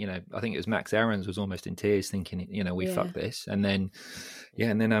 thinking that I think it was Max Aarons was almost in tears, thinking we fucked this, and then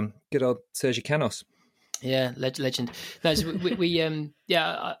good old Sergio Canos. Yeah, legend. No, so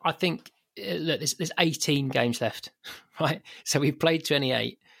I think look, there's 18 games left, right? So we've played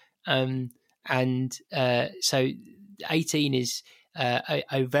 28, so 18 is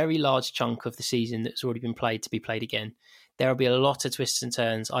a very large chunk of the season that's already been played to be played again. There will be a lot of twists and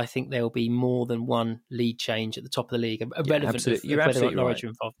turns. I think there will be more than one lead change at the top of the league, irrelevant of whether or not Norwich are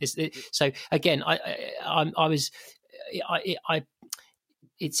involved. So again,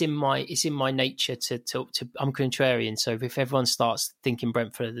 it's in my nature to I'm contrarian. So if everyone starts thinking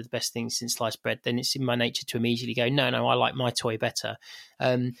Brentford are the best thing since sliced bread, then it's in my nature to immediately go, no, I like my toy better.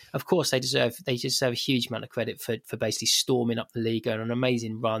 Of course, they deserve a huge amount of credit for basically storming up the league, going on an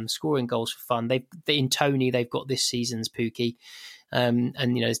amazing run, scoring goals for fun. In Tony, they've got this season's Pookie. And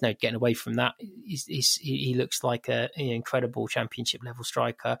there's no getting away from that. He looks like an incredible Championship level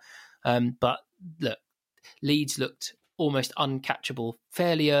striker. But look, Leeds looked almost uncatchable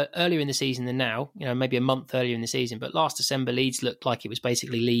fairly earlier in the season than now, maybe a month earlier in the season. But last December, Leeds looked like it was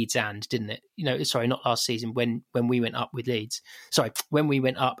basically Leeds didn't it? Sorry, not last season when we went up with Leeds. Sorry, when we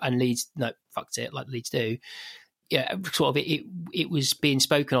went up and Leeds, fucked it like Leeds do. sort of it was being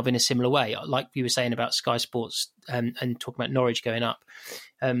spoken of in a similar way, like you were saying about Sky Sports and talking about Norwich going up.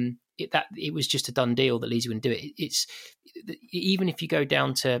 It was just a done deal that Leeds wouldn't do it. It's even if you go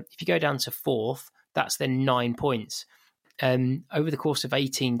down to fourth, that's then 9 points. Over the course of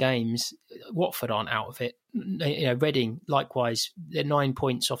 18 games, Watford aren't out of it. Reading likewise, they're 9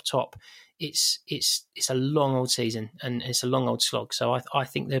 points off top. It's a long old season and it's a long old slog. So I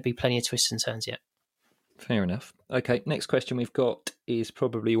think there'll be plenty of twists and turns yet. Fair enough. Okay, next question we've got is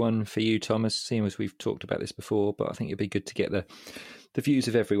probably one for you, Thomas, seeing as we've talked about this before, but I think it'd be good to get the views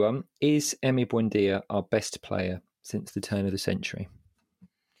of everyone. Is Emi Buendia our best player since the turn of the century?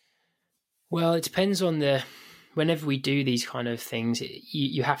 Well, it depends on whenever we do these kind of things,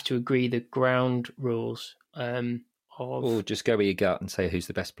 you have to agree the ground rules. Or just go with your gut and say who's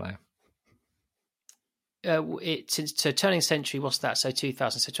the best player. So turning century, what's that? So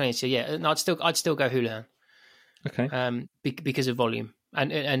 2000, so 20. So yeah, no, I'd still go Houlihan. Okay. Because of volume,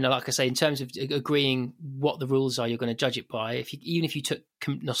 and like I say, in terms of agreeing what the rules are, you're going to judge it by. Even if you took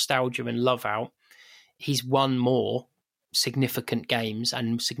nostalgia and love out, he's won more significant games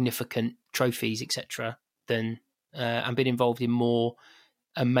and significant trophies, etc., than and been involved in more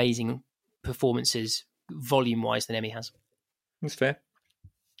amazing performances volume-wise than Emi has. That's fair.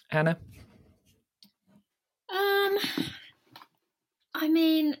 Hannah? I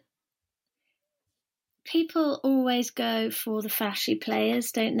mean, people always go for the flashy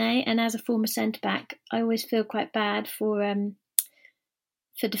players, don't they? And as a former centre-back, I always feel quite bad for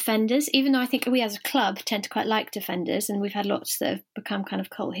defenders, even though I think we as a club tend to quite like defenders, and we've had lots that have become kind of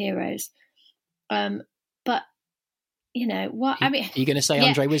cult heroes. But, what... I mean, are you going to say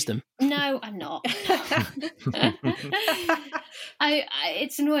Andre Wisdom? No, I'm not.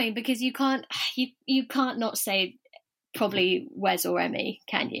 It's annoying because you can't not say probably Wes or Emi,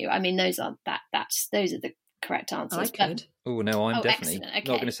 can you? I mean, those are the correct answers. I could. Oh no, I'm definitely not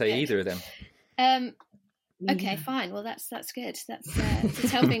going to say either of them. Okay, fine. Well, that's good.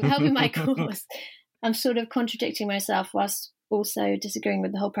 That's helping my cause. I'm sort of contradicting myself whilst also disagreeing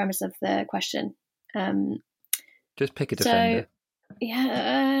with the whole premise of the question. Just pick a defender.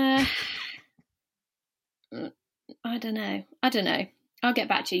 Yeah. I don't know. I'll get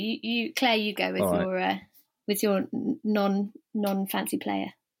back to you. You Claire, you go with your non fancy player.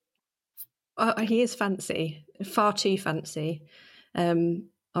 He is fancy, far too fancy. I'm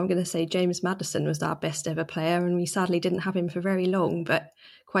going to say James Maddison was our best ever player, and we sadly didn't have him for very long. But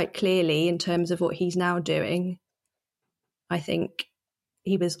quite clearly, in terms of what he's now doing, I think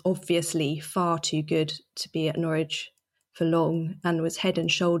he was obviously far too good to be at Norwich for long, and was head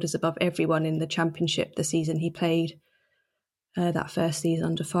and shoulders above everyone in the Championship the season he played, that first season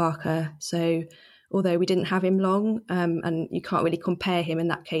under Farker. So although we didn't have him long, and you can't really compare him in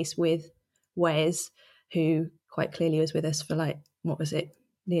that case with Wes, who quite clearly was with us for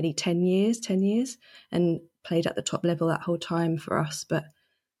nearly 10 years, and played at the top level that whole time for us. But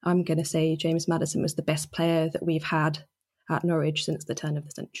I'm going to say James Maddison was the best player that we've had at Norwich since the turn of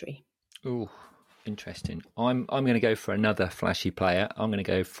the century. Oh, interesting. I'm going to go for another flashy player. I'm going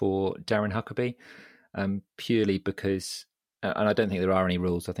to go for Darren Huckabee, purely because, and I don't think there are any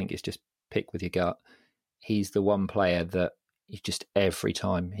rules, I think it's just pick with your gut. He's the one player that you just, every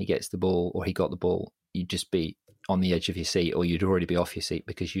time he gets the ball or he got the ball, you'd just be on the edge of your seat, or you'd already be off your seat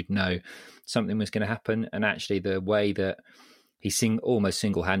because you'd know something was going to happen. And actually the way that he almost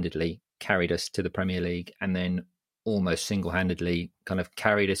single-handedly carried us to the Premier League, and then almost single-handedly kind of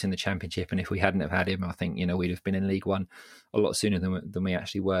carried us in the Championship. And if we hadn't have had him, I think, we'd have been in League One a lot sooner than we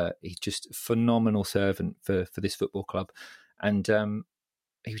actually were. He's just a phenomenal servant for this football club. And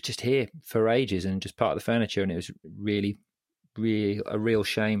he was just here for ages and just part of the furniture. And it was really a real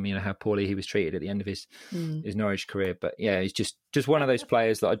shame, how poorly he was treated at the end of his Norwich career. But yeah, he's just one of those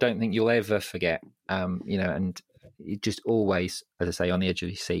players that I don't think you'll ever forget. And he just always, as I say, on the edge of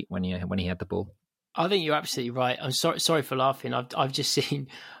his seat when he had the ball. I think you're absolutely right. I'm sorry for laughing. I've just seen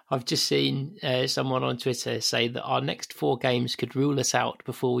someone on Twitter say that our next 4 games could rule us out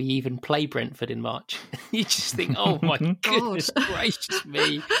before we even play Brentford in March. You just think, oh my goodness gracious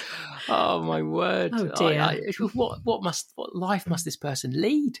me! Oh my word! Oh dear! What life must this person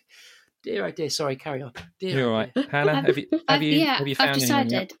lead? Dear, oh dear. Sorry, carry on. Dear, you're all right, Hannah. Have you found anyone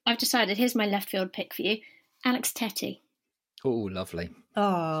yet? I've decided. Here's my left field pick for you, Alex Tetty. Oh, lovely.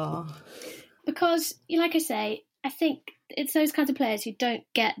 Oh. Because, like I say, I think it's those kinds of players who don't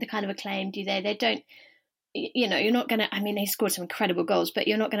get the kind of acclaim, do they? They don't, you're not going to, he scored some incredible goals, but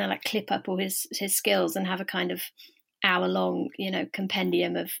you're not going to clip up all his skills and have a kind of hour-long,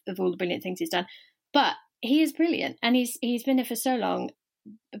 compendium of all the brilliant things he's done. But he is brilliant, and he's been there for so long,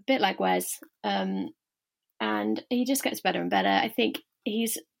 a bit like Wes. and he just gets better and better. I think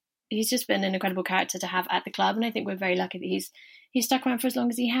he's just been an incredible character to have at the club, and I think we're very lucky that he's stuck around for as long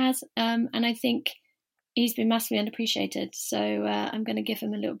as he has. And I think he's been massively underappreciated. So I'm going to give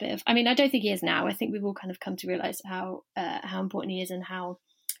him a little bit of. I mean, I don't think he is now. I think we've all kind of come to realise how important he is and how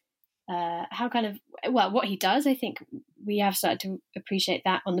kind of what he does. I think we have started to appreciate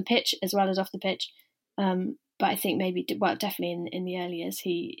that on the pitch as well as off the pitch. But I think definitely in the early years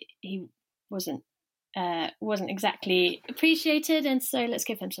he wasn't exactly appreciated, and so let's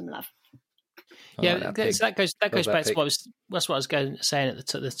give him some love. Yeah, that goes back to what I was saying at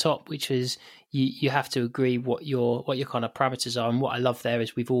the top, which is you have to agree what your kind of parameters are. And what I love there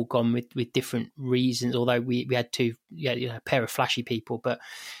is we've all gone with different reasons. Although we had a pair of flashy people, but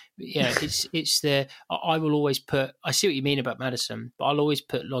it's the I will always put. I see what you mean about Maddison, but I'll always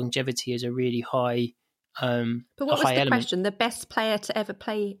put longevity as a really high. But what was the question? The best player to ever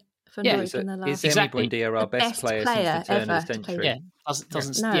play for Norwich in the last. Is Emi Buendia our best player since the turn of the century?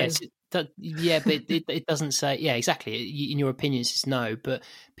 Yeah, but it doesn't say. Yeah, exactly. In your opinion, it's no. But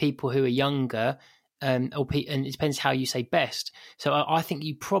people who are younger, and it depends how you say best. So I think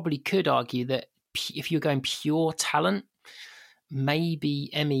you probably could argue that if you're going pure talent, maybe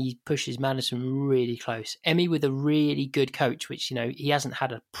Emi pushes Maddison really close. Emi with a really good coach, which he hasn't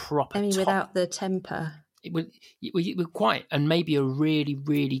had a proper. Emi without the temper. Quite, and maybe a really,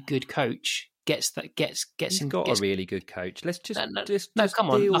 really good coach gets He's got a really good coach. Let's just come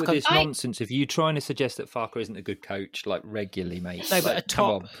on, deal with this nonsense of you trying to suggest that Farke isn't a good coach, like regularly, mate. No, but a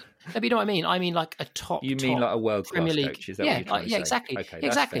top. No, but you know what I mean? I mean like a top. You mean like a world-class coach? Is that what you're trying to say? Exactly. Okay,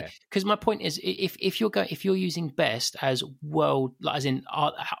 exactly. Because my point is, if you're using best as world, as in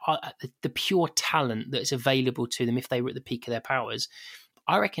the pure talent that's available to them if they were at the peak of their powers,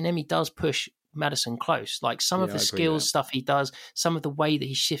 I reckon Emi does push Maddison close. Like some of the skills stuff he does, some of the way that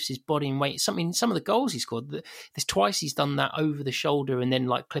he shifts his body and weight, some of the goals he scored. There's twice he's done that over the shoulder and then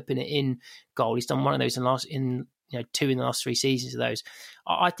like clipping it in goal. He's done one of those in 2 in the last 3 seasons of those.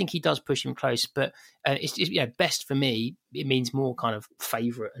 I think he does push him close, but it's best for me. It means more kind of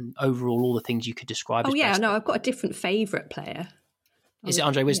favourite and overall all the things you could describe. Oh as yeah, best. no, I've got a different favourite player. Is it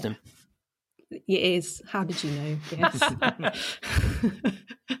Andre Wisdom? Yeah. It is. How did you know? Yes.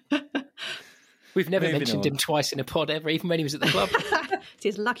 We've never mentioned him twice in a pod ever, even when he was at the club. It's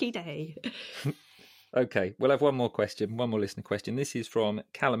his lucky day. Okay, we'll have one more listener question. This is from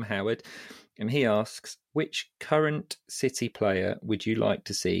Callum Howard, and he asks, which current City player would you like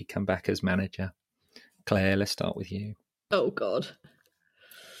to see come back as manager? Claire, let's start with you. Oh, God.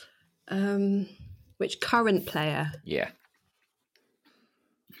 Which current player? Yeah.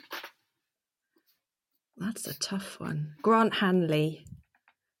 That's a tough one. Grant Hanley.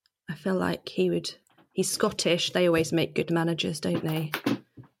 I feel like he's Scottish. They always make good managers, don't they?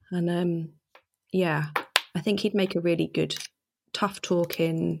 And I think he'd make a really good, tough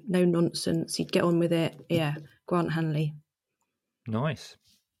talking, no nonsense. He'd get on with it. Yeah, Grant Hanley. Nice.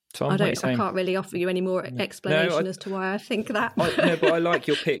 Tom, I can't really offer you any more explanation as to why I think that. But I like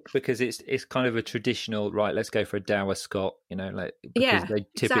your pick because it's kind of a traditional, right, let's go for a dour Scot, because they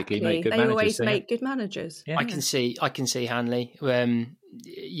typically make good managers. They always make good managers. Yeah. I can see Hanley.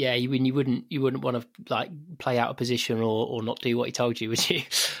 You wouldn't want to like play out a position or not do what he told you, would you?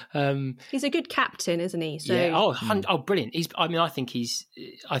 He's a good captain, isn't he? So, yeah. Brilliant. I think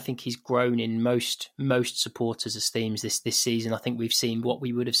he's grown in most supporters' esteems this season. I think we've seen what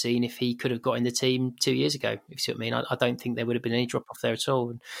we would have seen if he could have got in the team 2 years ago. If you see what I mean, I don't think there would have been any drop off there at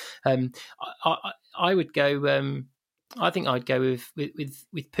all. I would go. I think I'd go with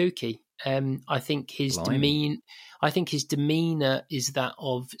Pookie. I think his demeanour is that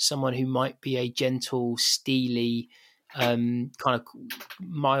of someone who might be a gentle, steely, kind of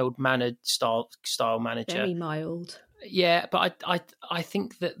mild-mannered style manager. Very mild. Yeah, but I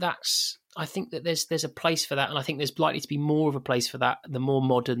think there's a place for that, and I think there's likely to be more of a place for that the more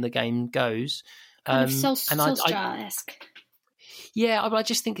modern the game goes. Kind of Solskjaer-esque. Yeah, I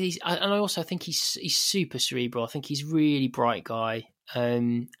just think and I also think he's super cerebral. I think he's a really bright guy,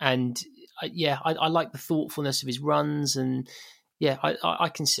 and I like the thoughtfulness of his runs, and I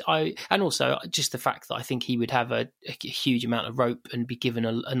can see. And also just the fact that I think he would have a huge amount of rope and be given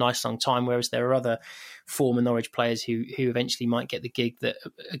a nice long time, whereas there are other former Norwich players who eventually might get the gig that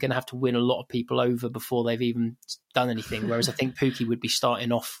are going to have to win a lot of people over before they've even done anything. Whereas I think Pookie would be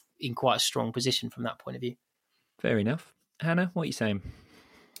starting off in quite a strong position from that point of view. Fair enough. Hannah, what are you saying?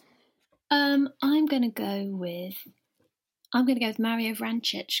 I'm going to go with Mario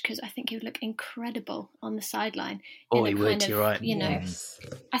Vrancic because I think he would look incredible on the sideline. Oh, he would. You're right. Yes.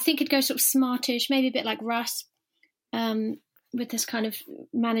 I think he'd go sort of smartish, maybe a bit like Russ, with this kind of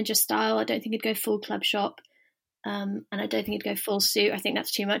manager style. I don't think he'd go full club shop. And I don't think he'd go full suit. I think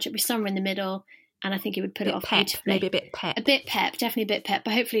that's too much. It'd be somewhere in the middle. And I think he would put it off beautifully. Maybe a bit pep. A bit pep, definitely a bit pep.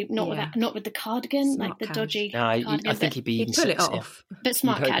 But hopefully not with the cardigan, Smart like the cash. dodgy No, cardigan. I think he'd pull it off. But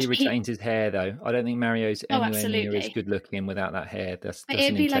smart You'd hope cash. he retains his hair, though. I don't think Mario's anywhere near as good looking without that hair. That's It'd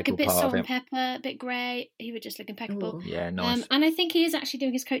an be like a integral bit part salt of and it. pepper, a bit grey. He would just look impeccable. Ooh. Yeah, nice. And I think he is actually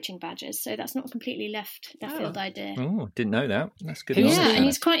doing his coaching badges, so that's not a completely left field idea. Oh, didn't know that. That's good. Who's Yeah, that? and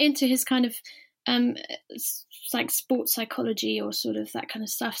he's quite into his kind of like sports psychology or sort of that kind of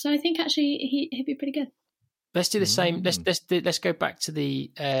stuff. So I think actually he'd be pretty good. Let's do the same. Let's go back to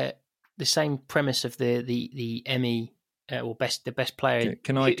the same premise of the Emmy or the best player.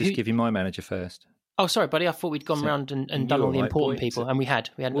 Can I just give you my manager first? Oh, sorry, buddy. I thought we'd gone round and done all the important people, and we had.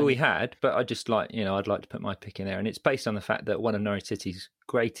 We had, but I just I'd like to put my pick in there, and it's based on the fact that one of Norwich City's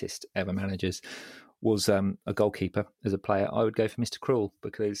greatest ever managers was a goalkeeper as a player. I would go for Mr. Krul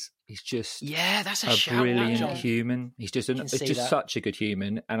because he's just that's a brilliant human. He's just such a good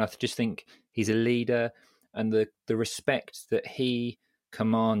human, and I just think he's a leader. And the respect that he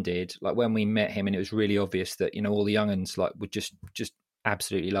commanded, like when we met him, and it was really obvious that all the young uns would just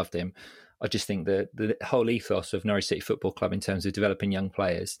absolutely loved him. I just think that the whole ethos of Norwich City Football Club in terms of developing young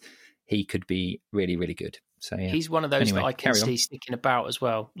players, he could be really, really good. So yeah. He's one of those that I can see sticking about as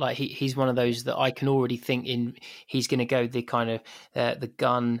well. Like he's one of those that I can already think he's going to go the kind of the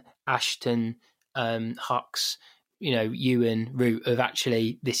Gunn, Ashton, Hucks, Ewan route of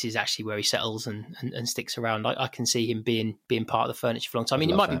actually this is actually where he settles and sticks around. I can see him being part of the furniture for a long time. I mean,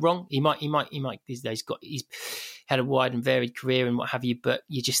 he might be wrong. He might these days he's had a wide and varied career and what have you. But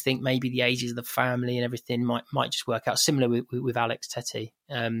you just think maybe the ages of the family and everything might just work out. Similar with Alex Tetty.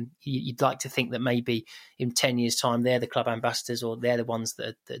 You'd like to think that maybe in 10 years' time they're the club ambassadors or they're the ones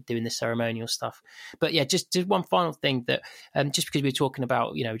that are doing the ceremonial stuff. But yeah, just one final thing that just because we were talking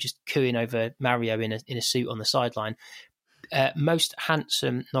about just cooing over Mario in a suit on the sideline. Most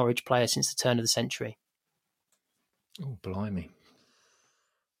handsome Norwich player since the turn of the century. Oh, blimey.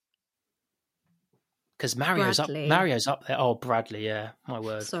 Because Mario's up there. Oh, Bradley, yeah, my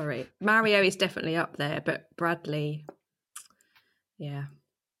word. Sorry. Mario is definitely up there, but Bradley, yeah.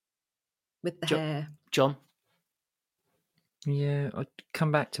 With the hair. John? Yeah,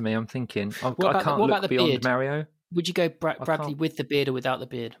 come back to me. I'm thinking. I can't look look beyond beard? Mario. Would you go Bradley with the beard or without the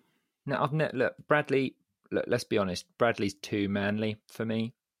beard? No, look, Bradley. Look, let's be honest. Bradley's too manly for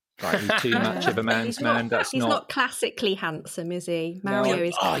me. Like he's too much of a man's man. He's not classically handsome, is he? Mario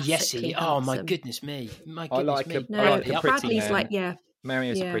is. Oh yes, he. Oh my goodness me! I like a pretty Bradley's man.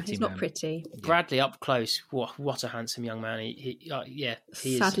 Mario's a pretty he's man. not pretty. Bradley up close. What a handsome young man. He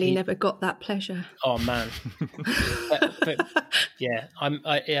Sadly never got that pleasure. Oh man. but yeah,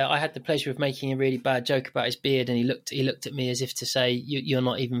 I had the pleasure of making a really bad joke about his beard, and he looked at me as if to say, "You're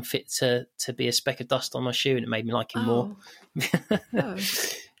not even fit to be a speck of dust on my shoe," and it made me like him more. Oh.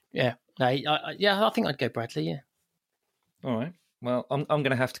 Yeah, no, I think I'd go Bradley. Yeah. All right. Well, I'm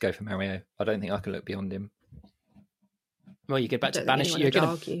going to have to go for Mario. I don't think I can look beyond him. Well, you get back to banish. You're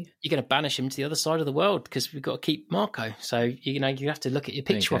going to banish him to the other side of the world because we've got to keep Marco. So you have to look at your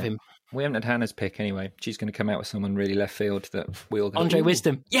picture of him. We haven't had Hannah's pick anyway. She's going to come out with someone really left field that we all go. Andre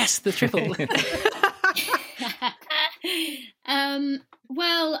Wisdom, yes, the triple.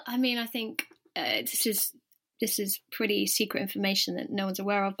 Well, I mean, I think this is pretty secret information that no one's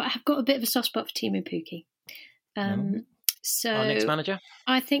aware of, but I have got a bit of a soft spot for Timu Pukki. So our next manager,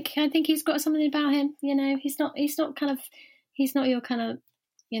 I think he's got something about him. He's not your kind of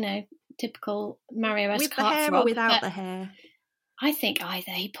typical Mario-esque with the hair or without the hair. I think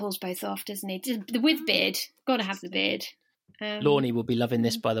either. He pulls both off, doesn't he? With beard, got to have the beard. Lorne will be loving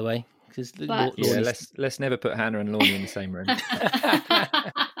this, by the way. Let's never put Hannah and Lorne in the same room.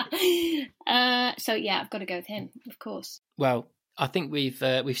 So yeah, I've got to go with him, of course. Well, I think we've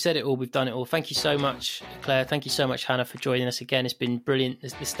said it all, we've done it all. Thank you so much, Claire. Thank you so much, Hannah, for joining us again. It's been brilliant.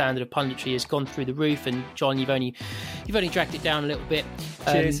 The standard of punditry has gone through the roof, and John, you've only dragged it down a little bit.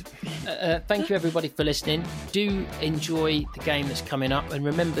 Cheers. Thank you, everybody, for listening. Do enjoy the game that's coming up, and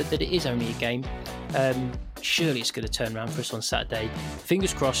remember that it is only a game. Surely it's going to turn around for us on Saturday.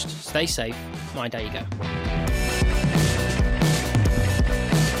 Fingers crossed. Stay safe. Mind how you go.